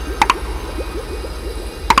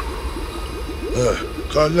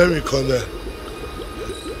کار نمی کنه.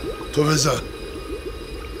 تو بزن.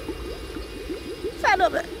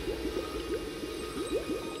 فنابه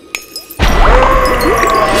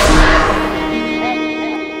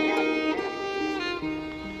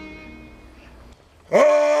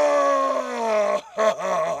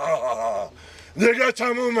دیگه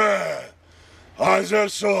تمومه. حاضر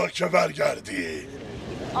شو که برگردی.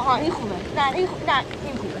 آها این خوبه. نه این خوبه.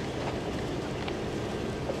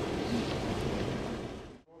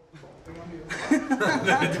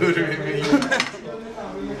 دوربین میگی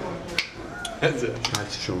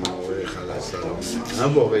هرچی شما آقای خلاص دارم نه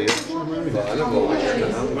واقعیت بله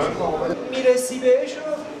واقعیت میرسی بهش و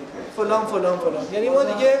فلان یعنی ما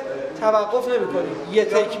دیگه توقف نمی کنیم یه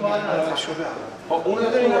تک میگیم شده اون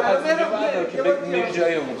رو داریم از اینجا بردار که میری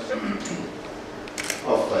جای اون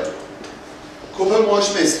آفرین کوپه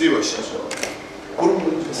ماش مصری باشه برو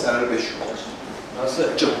این پسر رو بشون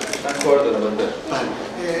جان من کار دارم من برم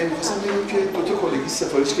بله میخواستم بگم که دوتا کلگیس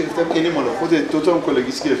سفارش گرفتم این مال خودت دوتا هم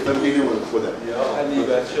کلگیس گرفتم این مال خودم یا علی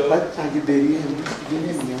بچه ها بعد اگه بری امروز دیگه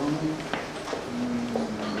نمیام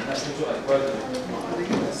اصلا تو کار دارم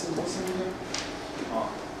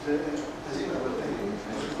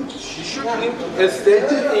چی شد این استیج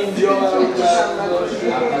اینجا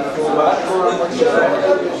صحبت کنم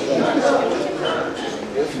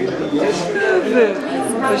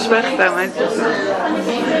خوشبختم عزیزم.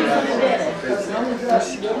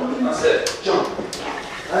 جان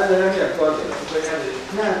من دارم یک کار دارم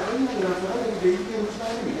نه کاری ندارم فقط اگه بگی که امروز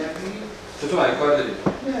من نمیگردی چطور من کار داری؟ نه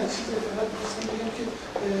چیزی فقط بخواستم بگم که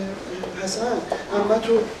حسن اما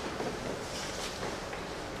تو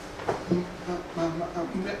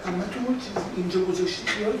اینجا گذاشتی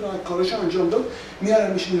خیال راحت کاراشو انجام داد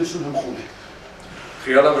میارمش میرسونم خونه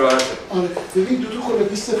خیالم راحته. آره ببین دو تا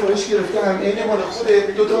کلگیس سفارش گرفتم عین مال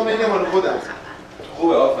خودت دوتا هم عین مال خودم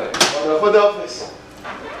خوبه آفرین خداحافظ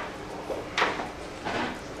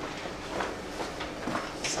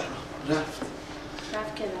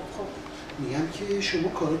رفت که خب میگم که شما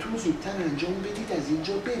کاراتون رو زودتر انجام بدید از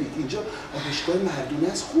اینجا برید اینجا آرایشگاه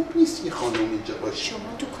مردونه است خوب نیست یه خانم اینجا باشه شما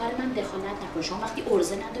تو کار من دخالت نکن شما وقتی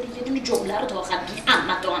عرضه نداری یه دونه جمله رو تا آخر بگی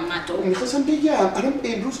امتو میخواستم بگم الان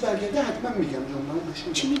امروز برگرده حتما میگم جمله رو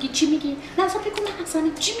بشین چی میگی نه اصلا فکر کنم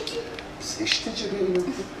حسنه چی میگی زشته چه به اینو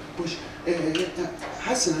باش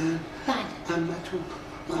حسن بله امتو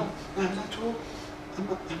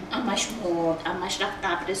امش مرد امش رفت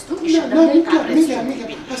قبرستون نه میگم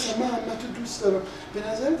حسن من امتو دوست دارم به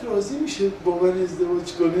نظرت راضی میشه با من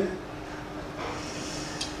ازدواج کنه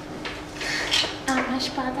امش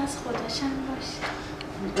بعد از خودشم باشه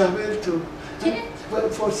قبل تو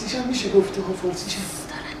فارسیش هم میشه گفته ها فارسیش هم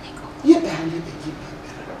دارن نگاه یه بله بگی من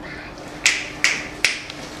برم.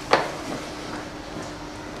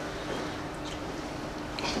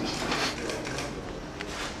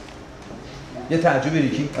 یه تعجب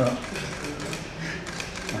ریکی.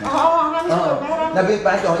 همینطور نه ببین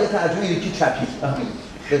بعد یه تعجب ریکی چپی.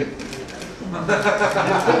 بریم.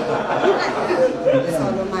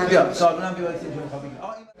 بیا سالن هم بیا اینجا میخوام بگم.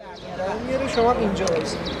 میاره شما اینجا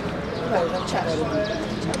وایسید.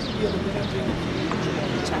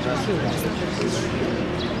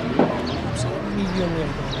 میلیون میلیون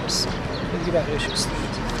دیگه بقیه‌اش است.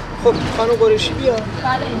 خب خانم قریشی بیا.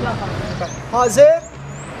 بله اینجا حاضر؟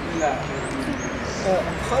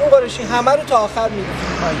 خانم قریشی همه رو تا آخر میگم.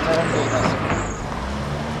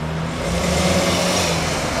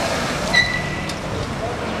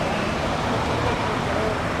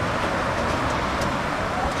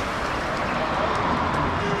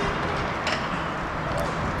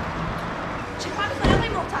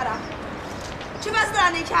 چه وضع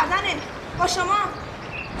رانندگی کردنه؟ با شما؟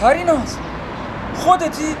 پریناز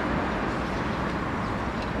خودتی؟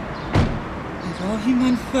 الهی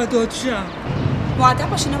من فدات شم. مؤدب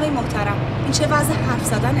باشین آقای محترم. این چه وضع حرف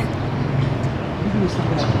زدنه؟ میدونستم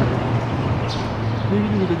که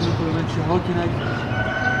نمیدونی بدون تو من چه ها که نگیرم.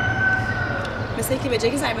 مثل که به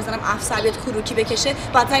جایی که زنگ بزنم افسر بیاد کروکی بکشه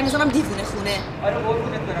بعد زنگ بزنم دیوونه خونه. آره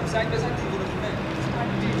قربونت برم زنگ بزن دیوونه خونه.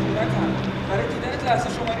 من دیوونه‌ام. برای دیدنت لحظه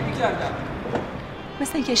شماری می‌کردم.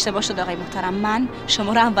 مثل اینکه اشتباه شد آقای محترم. من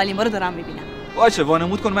شما رو اولین بار دارم می‌بینم. باشه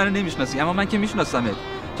وانمود کن منو نمی‌شناسی اما من که می‌شناسمت.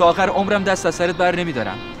 تا آخر عمرم دست از سرت بر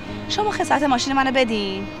نمی‌دارم. شما خسارت ماشین منو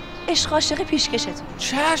بدین. عشق عاشق پیشکشتون.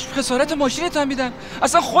 چشم خسارت ماشینت هم میدم.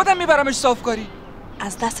 اصلا خودم میبرمش صافکاری.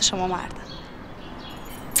 از دست شما مردم.